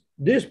Royce,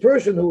 this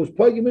person who was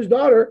plugging his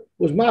daughter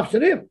was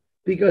mafsed him,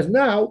 because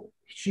now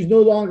she's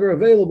no longer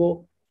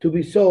available to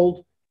be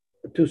sold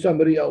to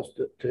somebody else,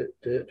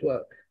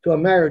 to a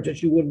marriage that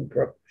she wouldn't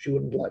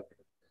like.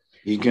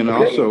 You can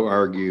also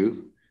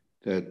argue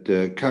that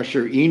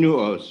kasher inu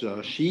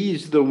osa,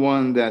 she's the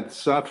one that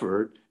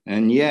suffered,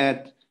 and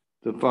yet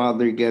the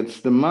father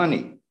gets the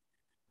money,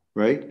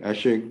 right?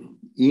 Asher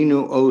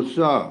inu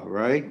osa,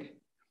 right?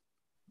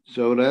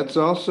 So that's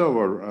also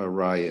a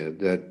raya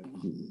that.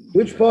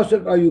 Which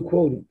pasuk are you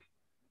quoting?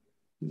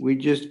 We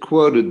just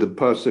quoted the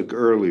pasuk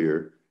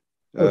earlier.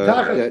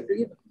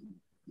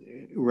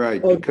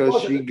 Right,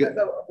 because she got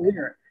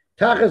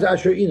Tachas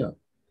Asherina.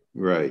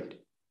 Right.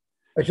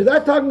 So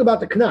that's talking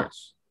about the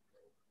knas.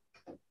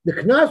 The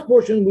knas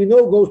portion we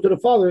know goes to the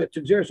father. It's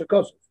Gzer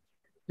Sakosov.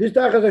 This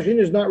Tachas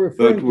Asherina is not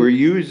referring. But we're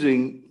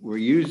using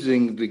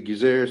the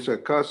Gzer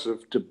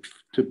Sakosov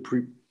to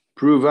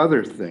prove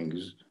other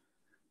things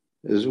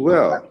as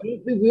well. I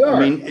don't think we are. I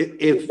mean,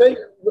 if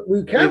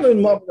we can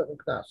learn more from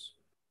knas.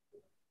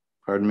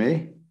 Pardon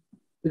me.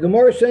 The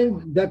Gemara is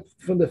saying that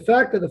from the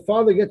fact that the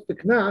father gets the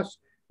knas,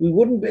 we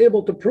wouldn't be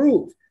able to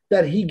prove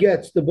that he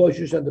gets the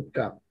boshes and the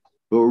pekam.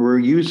 But we're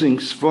using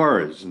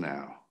svaras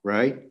now,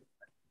 right?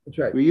 That's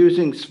right. We're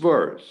using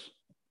svaras.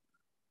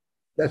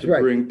 That's to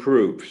right. Bring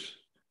proofs.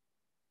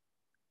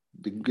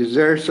 The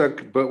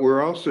Gezer, but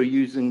we're also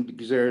using the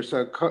Gezer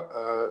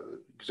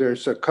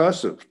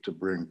Sakosov to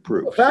bring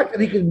proofs. The fact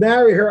that he could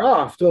marry her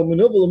off to a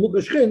manuvel and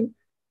mukashchin.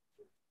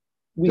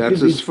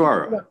 That's a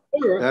svara.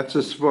 That's a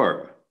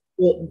svara.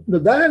 Well,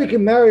 that he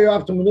can marry her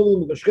off to manuvel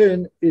and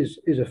mukashchin is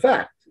a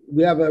fact.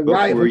 We have a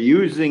right. We're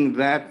using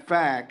that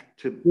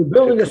fact to. We're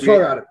building a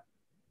svara out of it.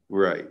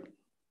 Right.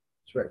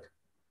 That's right.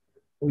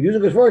 We're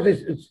using a svara.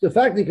 It's the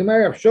fact that he can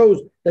marry off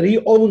shows that he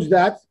owns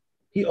that.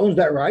 He owns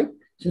that right.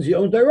 Since he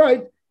owns that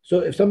right, so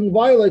if someone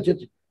violates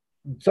it,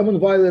 someone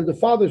violated the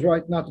father's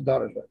right, not the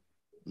daughter's right.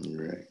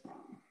 Right.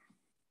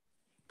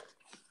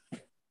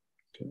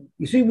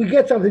 You see, we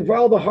get something for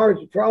all the heart,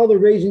 for all the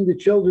raising the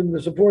children,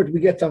 the support.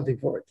 We get something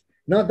for it.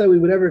 Not that we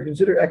would ever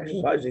consider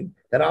exercising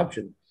that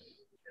option.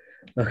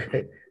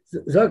 Okay.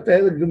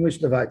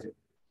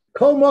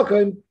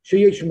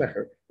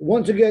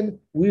 Once again,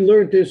 we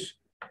learned this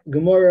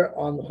Gemara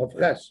on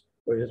Chavches,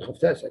 or is it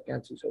Chavches? I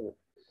can't see so well.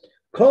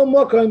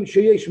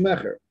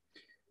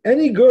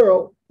 Any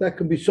girl that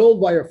can be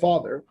sold by her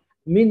father,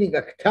 meaning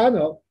a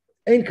ketana,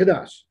 ain't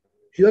knas.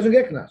 She doesn't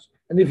get knas.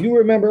 And if you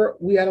remember,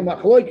 we had a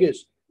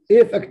machloikis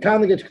if a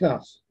ketana gets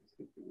knas.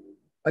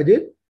 I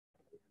did?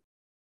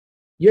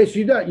 Yes,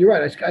 you did. You're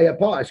right. I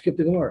skipped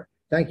the Gemara.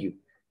 Thank you.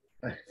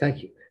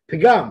 Thank you.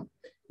 Pegam.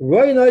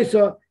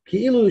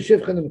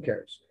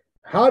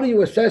 How do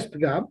you assess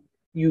pegam?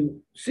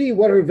 You see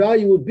what her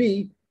value would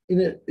be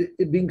in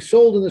it being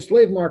sold in the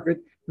slave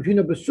market between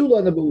a basula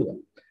and a beula.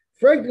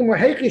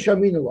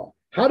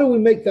 How do we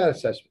make that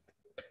assessment?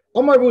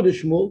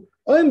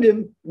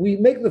 We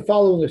make the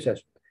following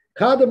assessment.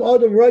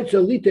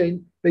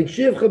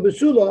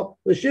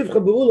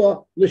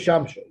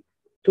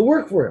 To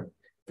work for him.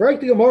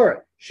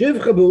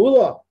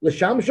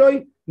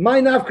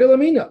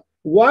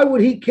 Why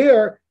would he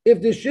care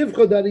if the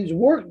shivcha that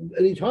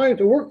he's hiring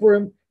to work for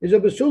him is a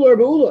basula or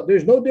beula?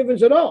 There's no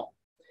difference at all.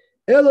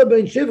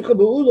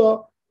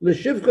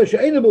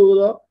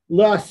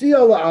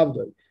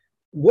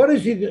 What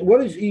does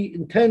he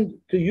intend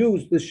to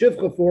use the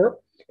shivcha for?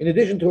 In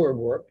addition to her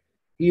work,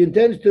 he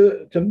intends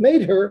to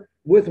mate her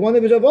with one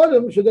of his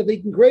avodim so that they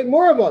can create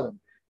more avodim.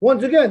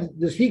 Once again,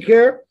 does he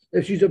care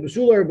if she's a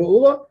basula or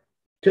beula?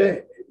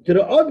 To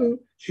the Odin,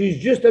 she's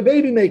just a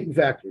baby making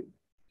factory.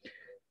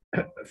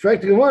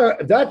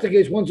 If that's the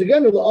case, once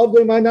again,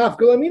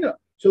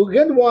 so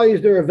again, why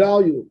is there a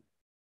value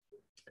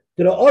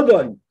to the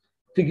Adon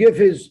to give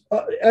his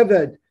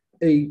Eved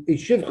a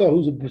Shivcha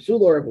who's a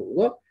Basula or a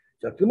Bula?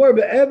 It's not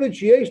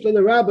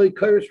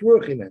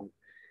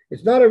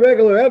a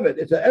regular Eved,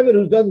 it's an Eved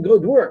who's done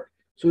good work.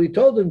 So he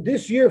told him,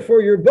 this year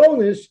for your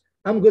bonus,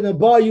 I'm going to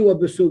buy you a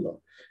Basula.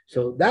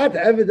 So that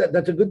Eved,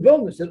 that's a good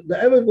bonus. The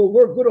Eved will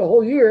work good a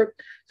whole year,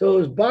 so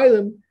his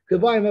Bailam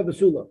could buy him a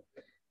Basula.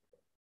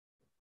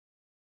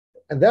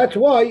 And that's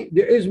why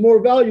there is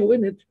more value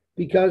in it,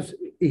 because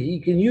he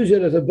can use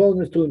it as a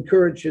bonus to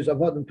encourage his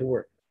Avadim to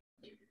work.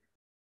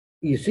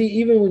 You see,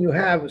 even when you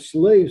have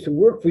slaves to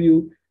work for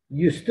you,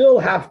 you still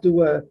have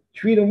to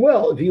treat them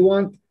well if you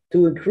want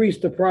to increase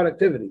the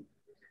productivity.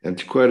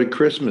 That's quite a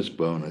Christmas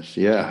bonus,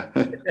 yeah.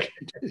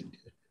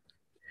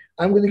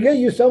 I'm going to get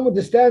you someone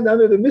to stand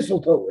under the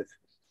mistletoe with.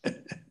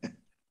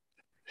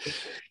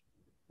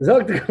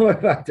 Zok the Gemara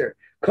factor.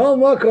 Kol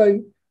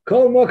Makoim.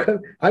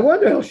 I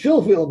wonder how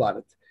she'll feel about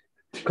it.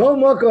 Kol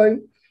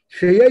Makoim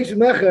sheyesh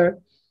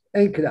mecher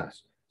ein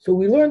knas. So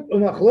we learned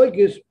from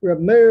Achloikis, Reb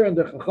Meir and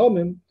the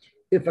Chachamim,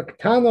 if a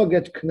Ketana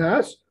gets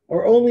knas,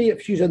 or only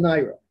if she's a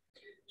naira.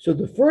 So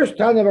the first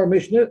Tana of our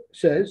Mishnah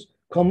says,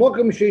 Kol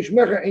Makoim sheyesh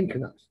mecher ein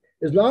knas.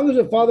 As long as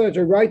the father has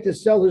a right to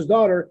sell his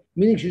daughter,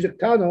 meaning she's a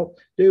Ketana,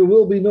 there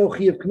will be no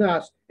chi of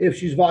knas if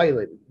she's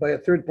violated by a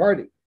third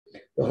party.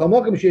 The Kol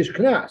Makoim sheyesh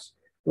knas.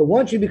 But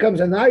once she becomes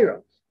a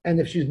naira, and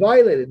if she's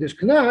violated this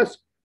knas,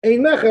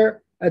 ein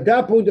mecher, at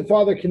that point the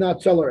father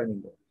cannot sell her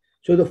anymore.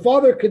 So the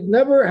father could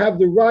never have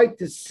the right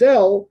to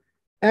sell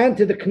and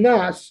to the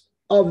knas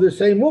of the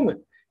same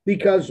woman,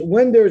 because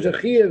when there's a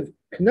chiyav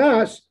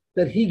knas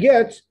that he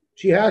gets,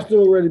 she has to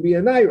already be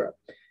a naira,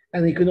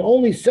 and he can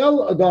only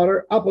sell a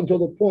daughter up until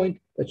the point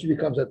that she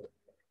becomes a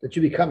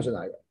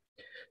naira.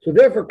 So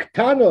therefore,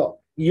 ketana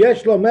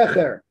yesh lo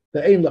mecher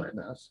ve'ein lo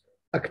knas.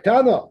 A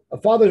ketana, a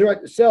father's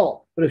right to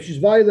sell, but if she's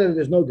violated,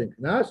 there's no din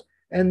knas.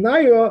 And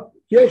naira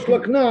yesh lo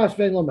knas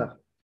ve'ein lo mecher.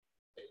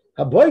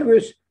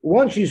 Haboigris,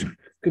 once she's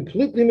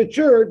completely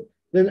matured,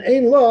 then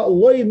ein la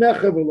loy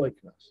mecher v'loy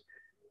knas.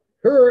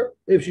 Her,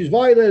 if she's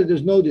violated,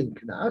 there's no din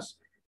knas,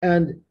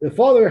 and the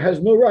father has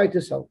no right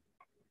to sell.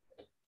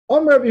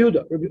 Amar Rabbi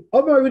Yehuda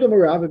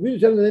Marav, Rabbi Yehuda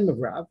said in the name of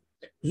Rav,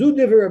 Zu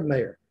divrei Reb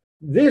Meir.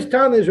 This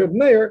Tana is Reb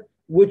Meir,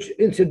 which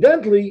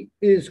incidentally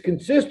is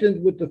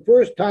consistent with the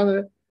first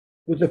Tana,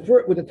 with the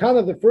Tana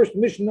of the first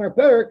mission in our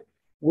parak,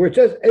 where it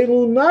says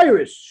Elu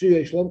Nairis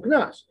sheyesh lom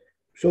knas.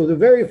 So the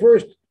very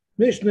first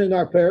Mishnah in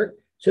our parak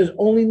says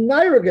only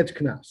naira gets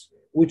knas,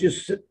 which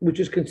is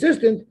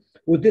consistent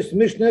with this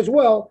Mishnah as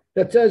well,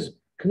 that says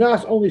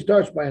knas only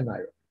starts by a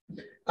naira.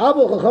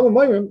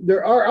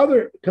 There are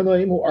other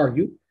Tanaim who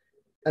argue,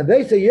 and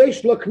they say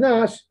yesh lo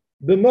knas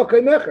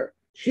b'mokay mecher.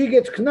 She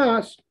gets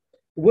knas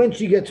when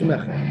she gets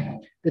mecher.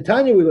 The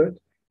Tanya we learned,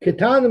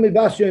 ketana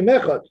mibas yoy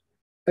mechad,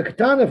 a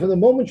ketana from the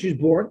moment she's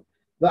born,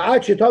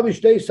 va'ad shetavi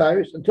shtei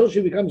cyrus, until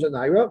she becomes a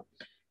naira,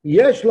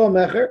 yesh lo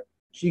mecher,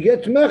 she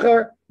gets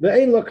mecher,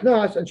 ve'ein lo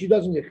knas, and she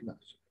doesn't get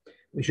knas.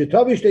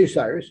 V'shetavi shtei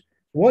cyrus,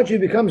 once she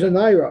becomes a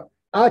naira,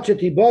 ad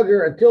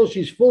shetibager, until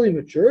she's fully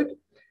matured,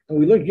 and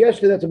we learned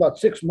yesterday that's about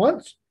 6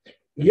 months,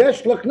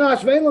 yesh lo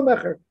knas ve'ein lo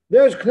mecher.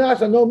 There's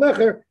knas and no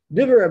mecher,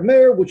 divrei Reb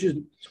Meir, which is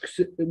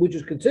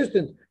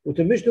consistent with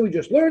the Mishnah we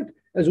just learned,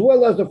 as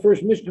well as the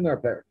first Mishnah in our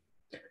parak.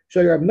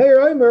 So Reb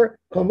Meir Omer,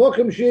 kol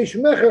mokim sheyesh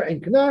mecher ein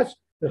knas,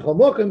 v'chol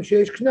mokim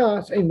sheyesh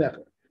knas ein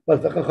mecher.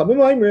 But the Chachamim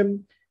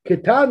Oimrim,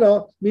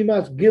 ketana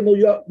mimas gimel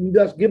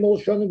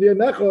shonim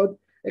v'yemechod,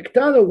 a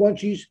ketana once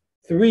she's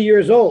 3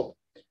 years old.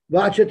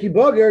 V'achati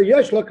bager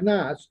yesh lo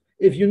knas.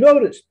 If you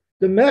notice,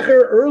 the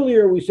mecher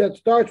earlier we said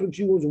starts when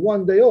she was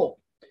 1 day old.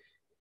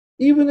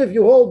 Even if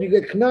you hold you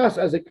get knas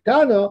as a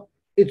ketana,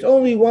 it's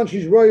only once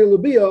she's royal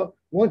labia,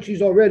 once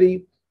she's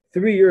already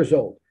 3 years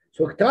old.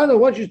 So ketana,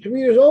 once she's 3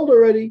 years old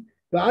already,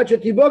 so it's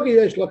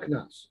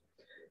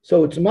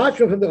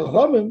mashma from the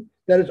Chachamim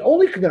that it's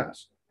only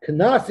knas.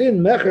 Knas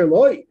in mecher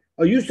loy.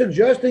 Are you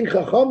suggesting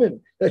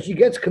Chachamim that she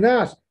gets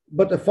knas,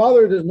 but the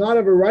father does not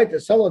have a right to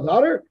sell a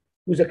daughter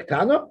who's a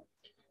ketana?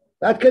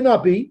 That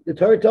cannot be. The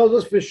Torah tells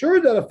us for sure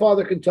that a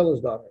father can tell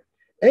his daughter.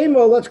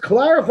 Amo, let's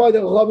clarify the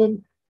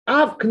Chachamim.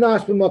 Av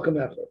knas b'makam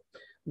echer.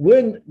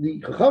 When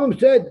the Chachamim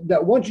said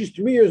that once she's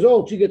 3 years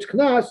old, she gets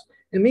knas,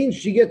 it means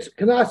she gets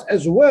knas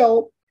as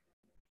well.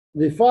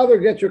 The father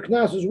gets her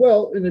knas as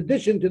well, in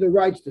addition to the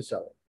rights to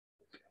sell it.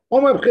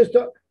 Omar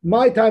B'chista,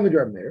 my time of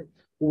Reb Meir.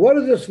 What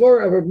is the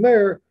svara of Reb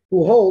Meir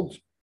who holds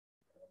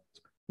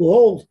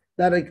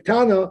that a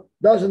ketana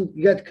doesn't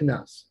get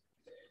knas?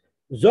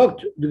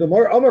 Zogt the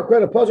Gemara Omar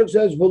Kreda Pasuk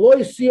says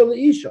v'loy sia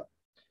isha,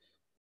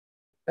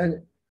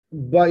 and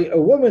by a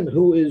woman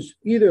who is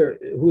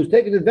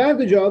taken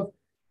advantage of,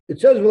 it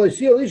says v'loy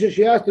sia isha,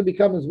 she has to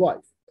become his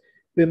wife.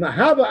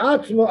 B'mahava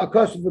atzma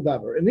akasav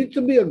v'davar. It needs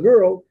to be a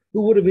girl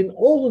who would have been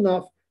old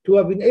enough to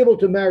have been able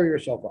to marry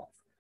herself off.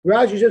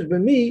 Rashi says,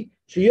 "B'mi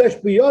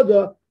sheyesh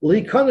b'yada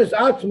likanis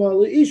atzma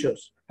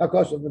leishos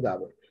hakasav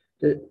v'davar."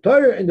 The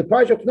Torah in the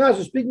Parsha of Knas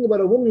is speaking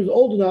about a woman who's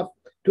old enough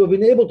to have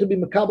been able to be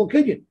makabel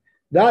kidyon.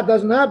 That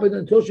doesn't happen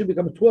until she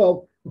becomes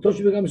 12, until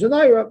she becomes a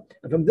naira.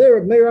 And from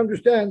there, Meir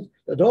understands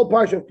that the whole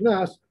parsha of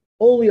Knas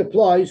only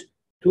applies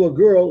to a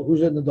girl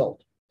who's an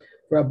adult.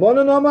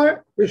 Rabbanan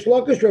Amar, Rish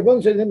Lakish,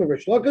 Rabbanan said the name of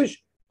Rish Lakish,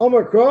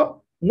 Amar Kra,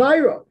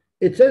 naira.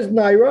 It says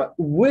naira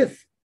without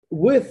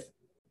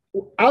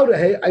a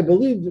hay. I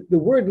believe the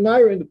word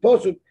naira in the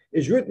pasuk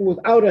is written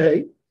without a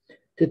hay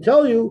to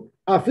tell you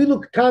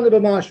afilu ktana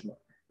b'mashma,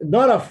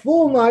 not a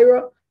full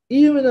naira,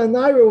 even a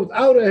naira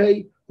without a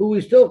hay, who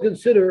we still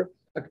consider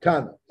a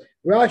ktana.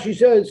 Rashi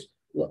says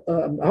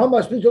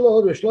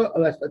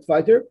that's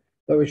fighter,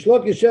 but Rish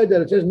Lakish said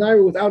that it says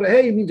naira without a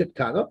hay means a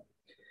ktana.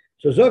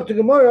 So Zok to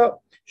Gemara,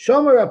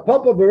 Shomer Rav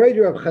Papa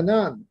Bereder of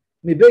Hanan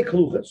mi Beit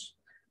Kluchas.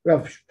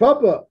 Rav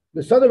Papa,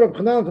 the son of Rav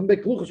Hanan from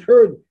Beit Kluchas,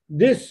 heard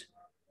this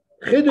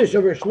chiddush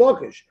of Rish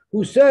Lakish,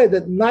 who said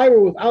that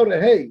naira without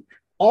a hay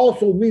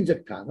also means a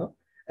ktana.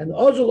 And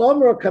Ozul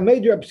Amar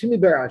Kamed Rav Simi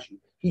Barashi.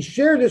 He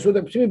shared this with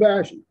Rav Simi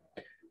Barashi.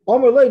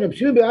 Amar Lein, Rav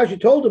Simi Barashi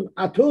told him,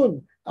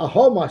 Atun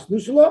Ahomas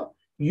Nusala,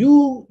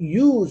 you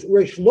use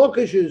Rish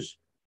Lakish's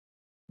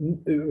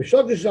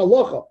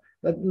halacha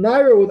that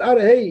naira without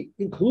a hay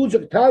includes a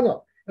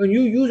ktana, and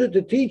you use it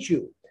to teach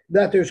you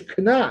that there's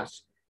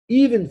knas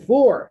even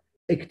for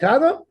a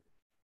ktana.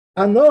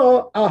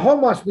 Ano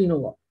ahomas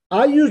ninala.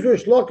 I used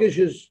Rish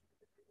Lakish's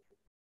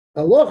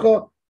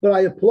halacha, but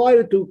I applied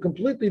it to a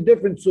completely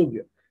different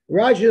sugya.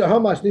 Rashi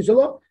ahomas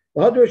nisala.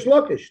 V'had Rish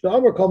Lakish the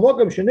Amar kol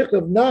mokam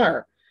shenichtav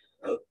nar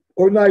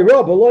or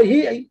naira. Below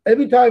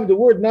every time the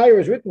word naira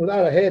is written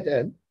without a hay at the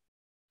end,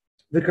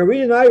 the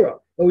Korean naira,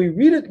 but we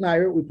read it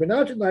naira, we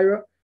pronounce it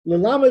naira.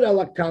 L'lamed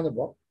al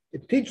aktana.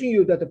 It's teaching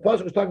you that the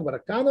pasuk is talking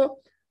about aktana.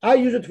 I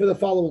use it for the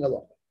following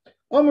halacha.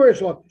 Amar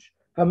Rish Lakish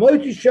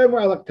hamoiti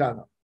shemer al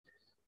aktana.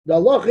 The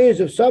halacha is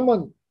if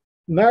someone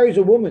marries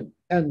a woman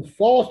and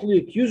falsely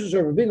accuses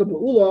her of being a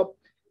be'ula,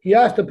 he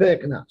has to pay a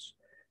knas.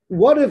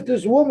 What if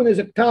this woman is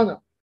a ktana?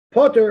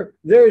 Potter,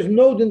 there is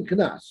no din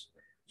knas.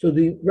 So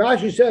the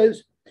Rashi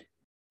says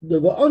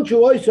the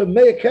va'anchu oisa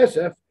mea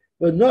kesef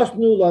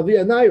v'nosnu lavi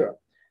naira.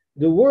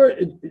 The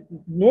word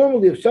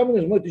normally, if someone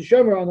is moti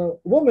shemer on a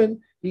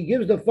woman, he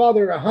gives the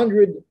father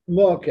 100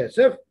 more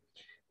kesef,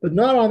 but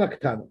not on a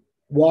ktana.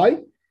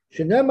 Why?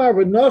 Shenemar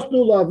v'nosnu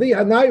lavi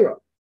naira.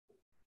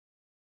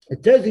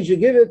 It says he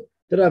should give it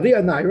to Ravi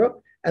naira,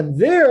 and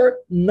there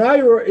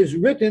naira is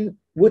written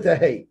with a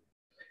hay.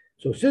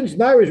 So since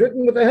naira is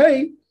written with a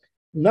hay,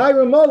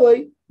 naira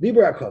mole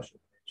libra akosher.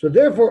 So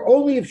therefore,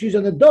 only if she's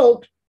an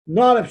adult,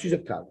 not if she's a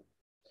ktana.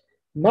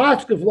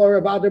 Maska flora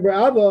about the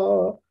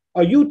brava.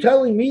 Are you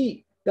telling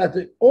me that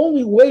the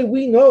only way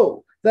we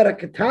know that a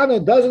katana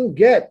doesn't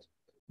get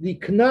the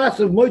knas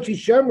of mochi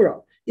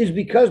shemra is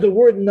because the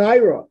word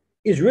naira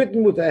is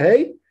written with a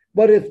hay?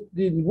 But if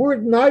the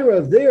word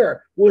naira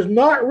there was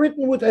not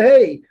written with a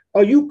hay,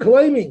 are you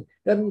claiming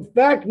that in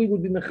fact we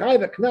would be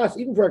mechayiv a knas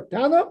even for a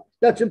katana?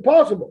 That's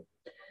impossible.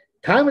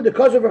 Time of the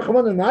cause of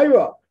Rachman and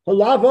naira,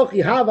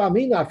 halavachi have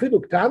amina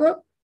afidu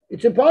katana.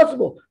 It's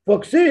impossible. For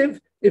ksiv,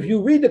 if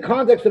you read the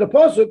context of the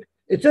pasuk,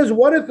 it says,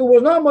 what if it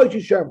was not Moshe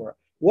Shemer?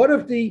 What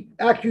if the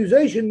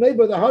accusation made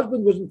by the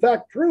husband was in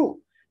fact true?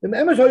 And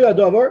you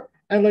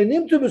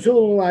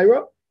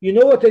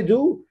know what they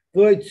do?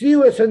 They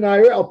kill her.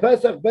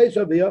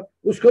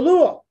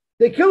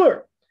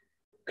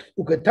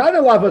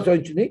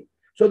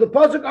 So the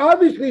pasuk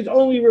obviously is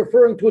only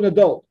referring to an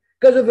adult.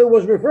 Because if it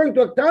was referring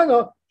to a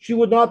ktana, she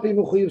would not be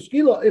mechuyev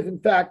skila if in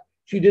fact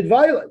she did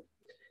violate.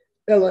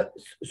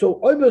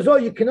 So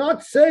you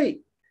cannot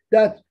say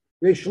that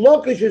Rish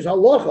Lakish's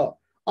halacha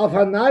of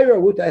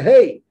hanaira with a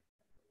hay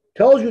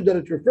tells you that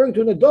it's referring to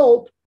an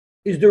adult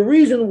is the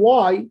reason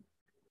why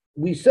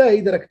we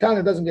say that a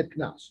katana doesn't get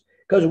knas,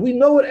 because we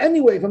know it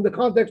anyway from the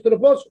context of the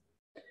pasuk.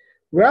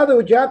 Rather,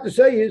 what you have to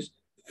say is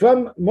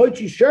from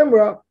Mochi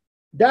Shemra,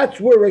 that's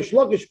where Rish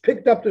Lakish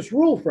picked up this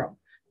rule from.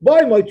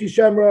 By Mochi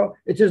Shemra,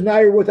 it says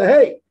naira with a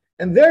hay,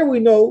 and there we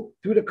know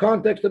through the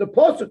context of the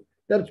pasuk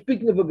that it's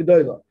speaking of a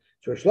gedolah.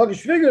 So Rish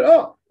Lakish figured,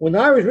 when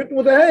naira is written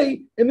with a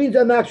hay, it means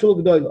an actual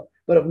gedolah.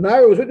 But if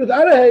naira was written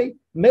without a hay,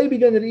 maybe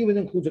then it even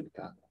includes a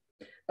katana.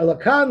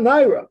 Elakan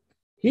naira.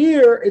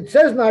 Here it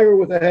says naira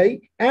with a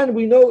hay, and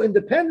we know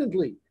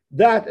independently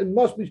that it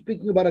must be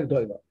speaking about a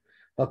gdoila.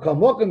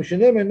 Hakamokam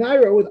shenemer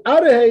naira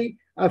without a hay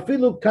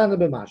afilu katana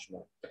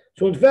b'mashma.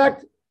 So in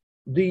fact,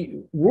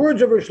 the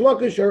words of Rish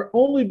Lakish are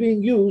only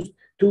being used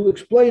to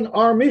explain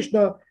our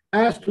Mishnah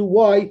as to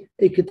why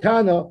a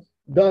katana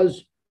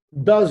does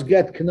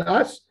get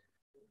knas,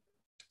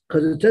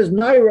 because it says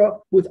naira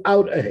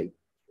without a hay.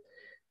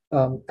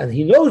 And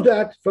he knows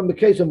that from the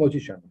case of Moshe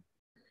Shemra.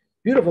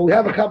 Beautiful. We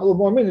have a couple of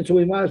more minutes, so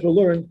we might as well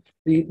learn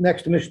the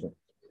next Mishnah.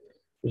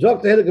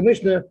 Zok the Helig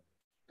Mishnah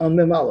on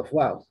Mem Aleph.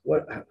 Wow,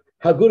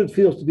 how good it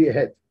feels to be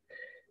ahead.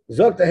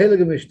 Zok the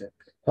Helig Mishnah.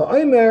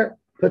 Ha'omer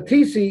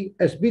patisi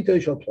esbita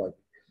shall plug.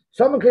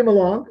 Someone came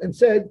along and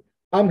said,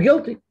 "I'm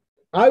guilty.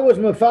 I was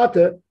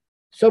mafata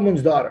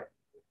someone's daughter."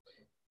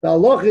 The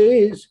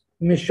halacha is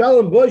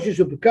mishalim boishes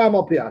upekam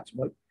al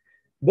piatzmot.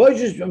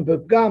 Boishes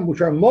upekam,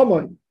 which are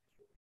momon,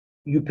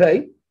 you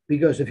pay,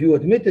 because if you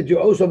admit that you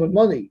owe someone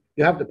money, you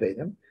you have to pay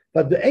them.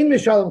 But the ein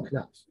mishalom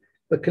knas.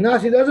 But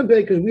knas he doesn't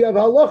pay because we have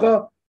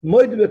halacha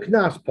moed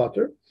knas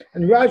potter.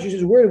 And Rashi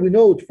says, where do we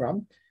know it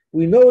from?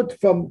 We know it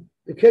from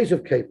the case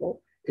of Kefil.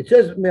 It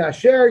says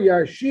me'asher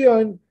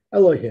yarshion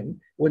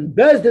Elohim. When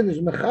Bezdin is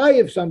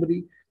mechayev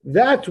somebody,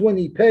 that's when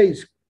he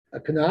pays a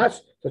knas,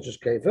 such as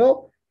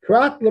Kefil.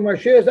 Prat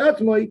l'marshes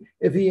atzmoi,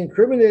 if he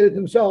incriminated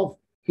himself,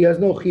 he has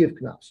no chiyuv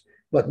knas.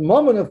 But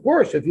Mammon, of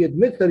course, if he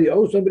admits that he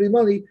owes somebody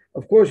money,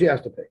 of course he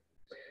has to pay.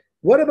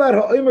 What about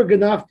ha'omer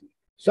ganafti?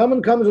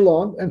 Someone comes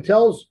along and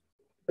tells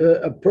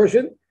a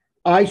person,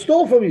 I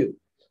stole from you.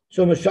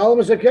 So Mishalom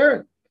is a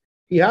Karen.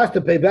 He has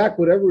to pay back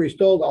whatever he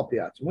stole al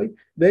piatzmoi.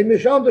 But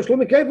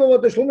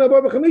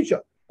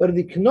in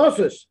the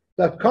knossos,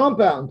 that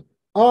compound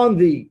on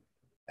the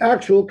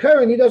actual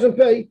Karen, he doesn't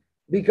pay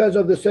because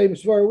of the same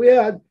svar we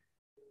had,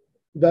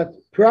 that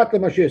prat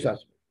l'mashir.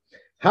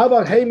 How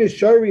about Hamish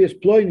Shari is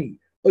ploini?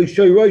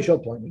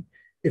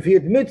 If he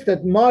admits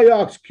that my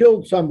ox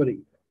killed somebody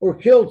or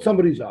killed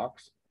somebody's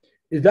ox,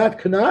 is that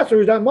knas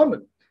or is that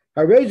mammon?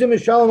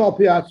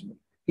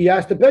 He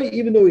has to pay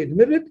even though he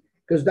admitted it,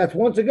 because that's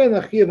once again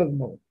a chiyuv of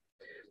mammon.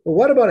 But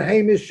what about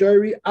Hamish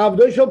Shari?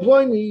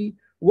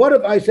 What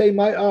if I say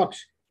my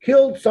ox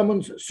killed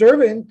someone's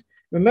servant?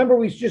 Remember,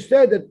 we just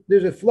said that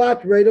there's a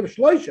flat rate of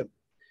shloshim.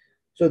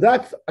 So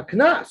that's a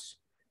knas.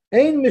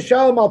 Ein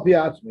mishalom al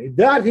piatzmi.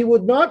 That he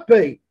would not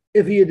pay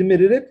if he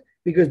admitted it,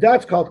 because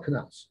that's called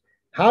knas.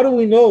 How do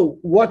we know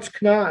what's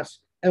knas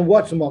and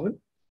what's mammon?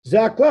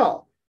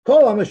 Zaklal.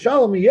 Kol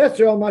ha-mishalom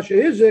yeser al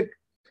mashahizik.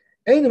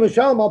 Ein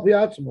mishalom al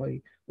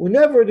piatzmi.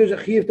 Whenever there's a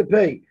chiyuv to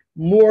pay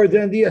more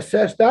than the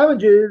assessed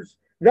damages,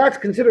 that's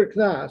considered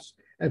knas.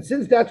 And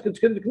since that's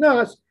considered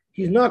knas,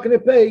 he's not going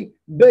to pay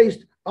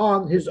based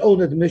on his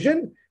own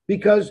admission,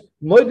 because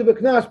moed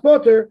b'knas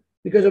poter,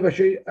 because of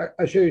asher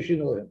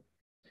yishinu him.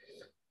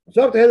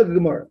 So to head of the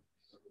Gemara.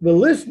 The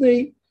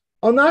listening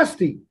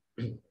anasti.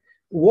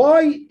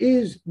 Why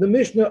is the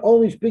Mishnah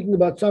only speaking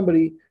about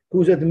somebody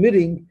who's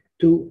admitting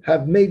to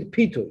have made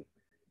pitul,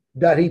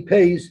 that he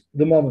pays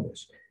the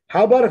moments?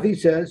 How about if he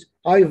says,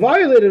 I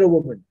violated a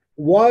woman?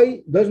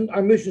 Why doesn't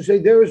our Mishnah say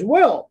there as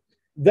well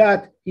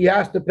that he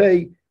has to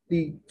pay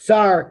the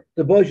tsar,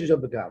 the bushes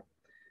of the cow?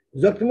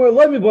 So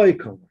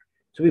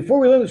before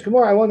we learn this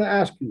Gemara, I want to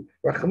ask you,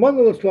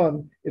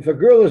 if a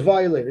girl is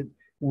violated,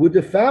 would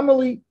the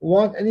family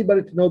want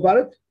anybody to know about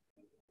it?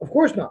 Of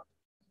course not,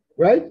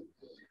 right?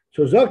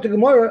 So Zok to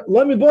Gemara,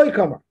 let me boy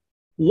kamar.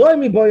 Let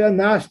me boy a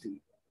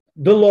nasty.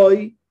 The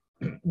loy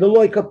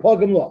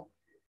kapagam law.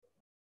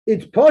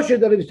 It's pasha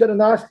that if you said a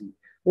nasty,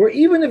 or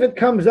even if it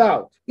comes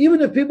out, even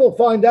if people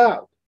find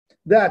out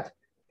that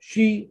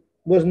she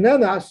was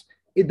nenas,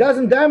 it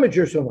doesn't damage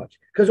her so much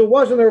because it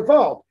wasn't her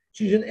fault.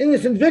 She's an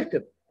innocent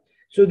victim.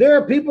 So there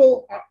are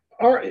people,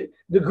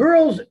 the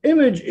girl's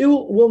image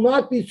will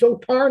not be so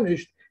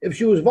tarnished if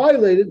she was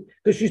violated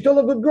because she's still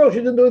a good girl. She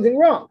didn't do anything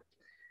wrong.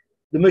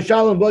 The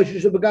Mishalom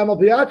Boishish of Begam al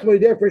Piatzmoy,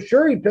 there for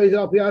sure he pays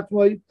al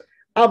Piatzmoy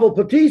Aval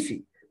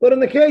Patisi. But in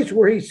the case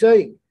where he's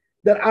saying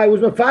that I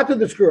was mafata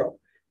this girl,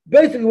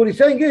 basically what he's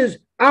saying is,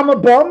 I'm a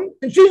bum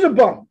and she's a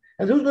bum.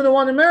 And who's going to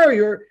want to marry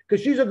her?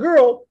 Because she's a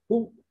girl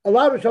who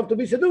allowed herself to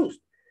be seduced.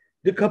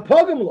 The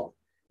Kapagam law,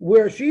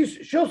 where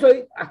she'll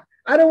say,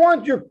 I don't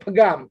want your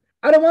pagam,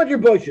 I don't want your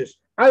bushes,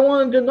 I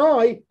want to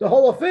deny the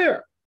whole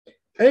affair.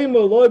 Maybe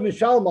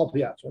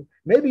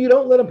you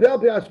don't let him pay al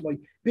piatzmoy,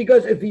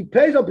 because if he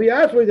pays al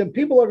piatzmoy, then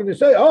people are going to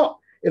say, oh,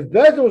 if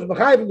Bezdin was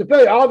mechayim to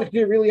pay, obviously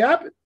it really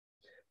happened.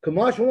 The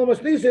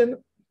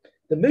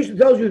Mishnah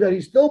tells you that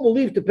he's still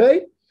believed to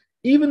pay,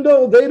 even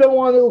though they don't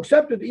want to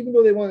accept it, even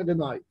though they want to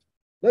deny it.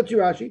 Let's hear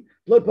Rashi.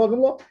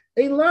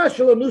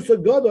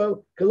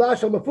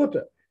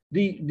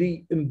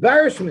 The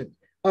embarrassment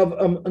of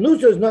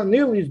anusa is not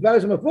nearly as bad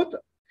as a mafuta.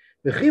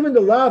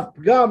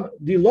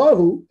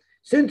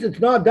 Since it's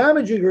not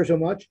damaging her so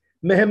much,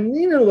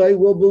 mehemninale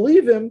will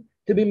believe him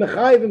to be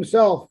mechayiv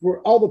himself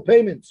for all the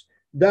payments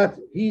that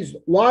he's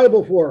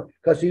liable for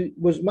because he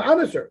was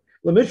ma'anaser.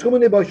 But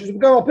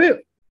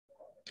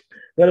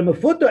a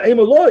mafuta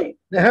emaloi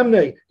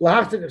nehemne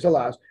lahachzik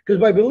salas,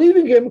 because by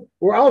believing him,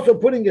 we're also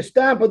putting a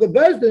stamp of the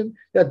bezdin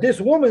that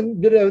this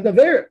woman did a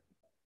naver.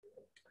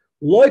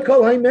 Loi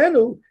kol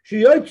haimenu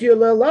sheyotzi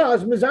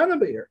lelas mizana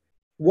beir.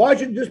 Why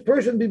should this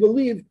person be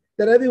believed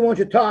that everyone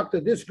should talk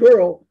that this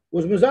girl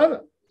was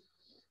mizana?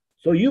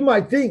 So you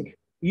might think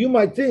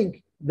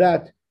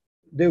that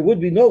there would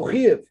be no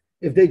chiyuv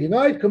if they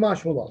denied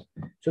kamash malon.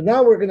 So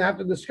now we're going to have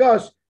to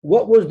discuss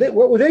what were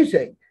they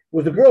saying?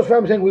 Was the girl's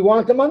family saying we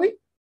want the money,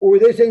 or were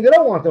they saying they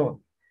don't want the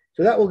money?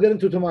 So that we'll get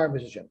into tomorrow,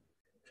 Mr. Shem.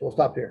 So we'll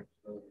stop here.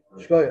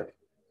 Shkoyah.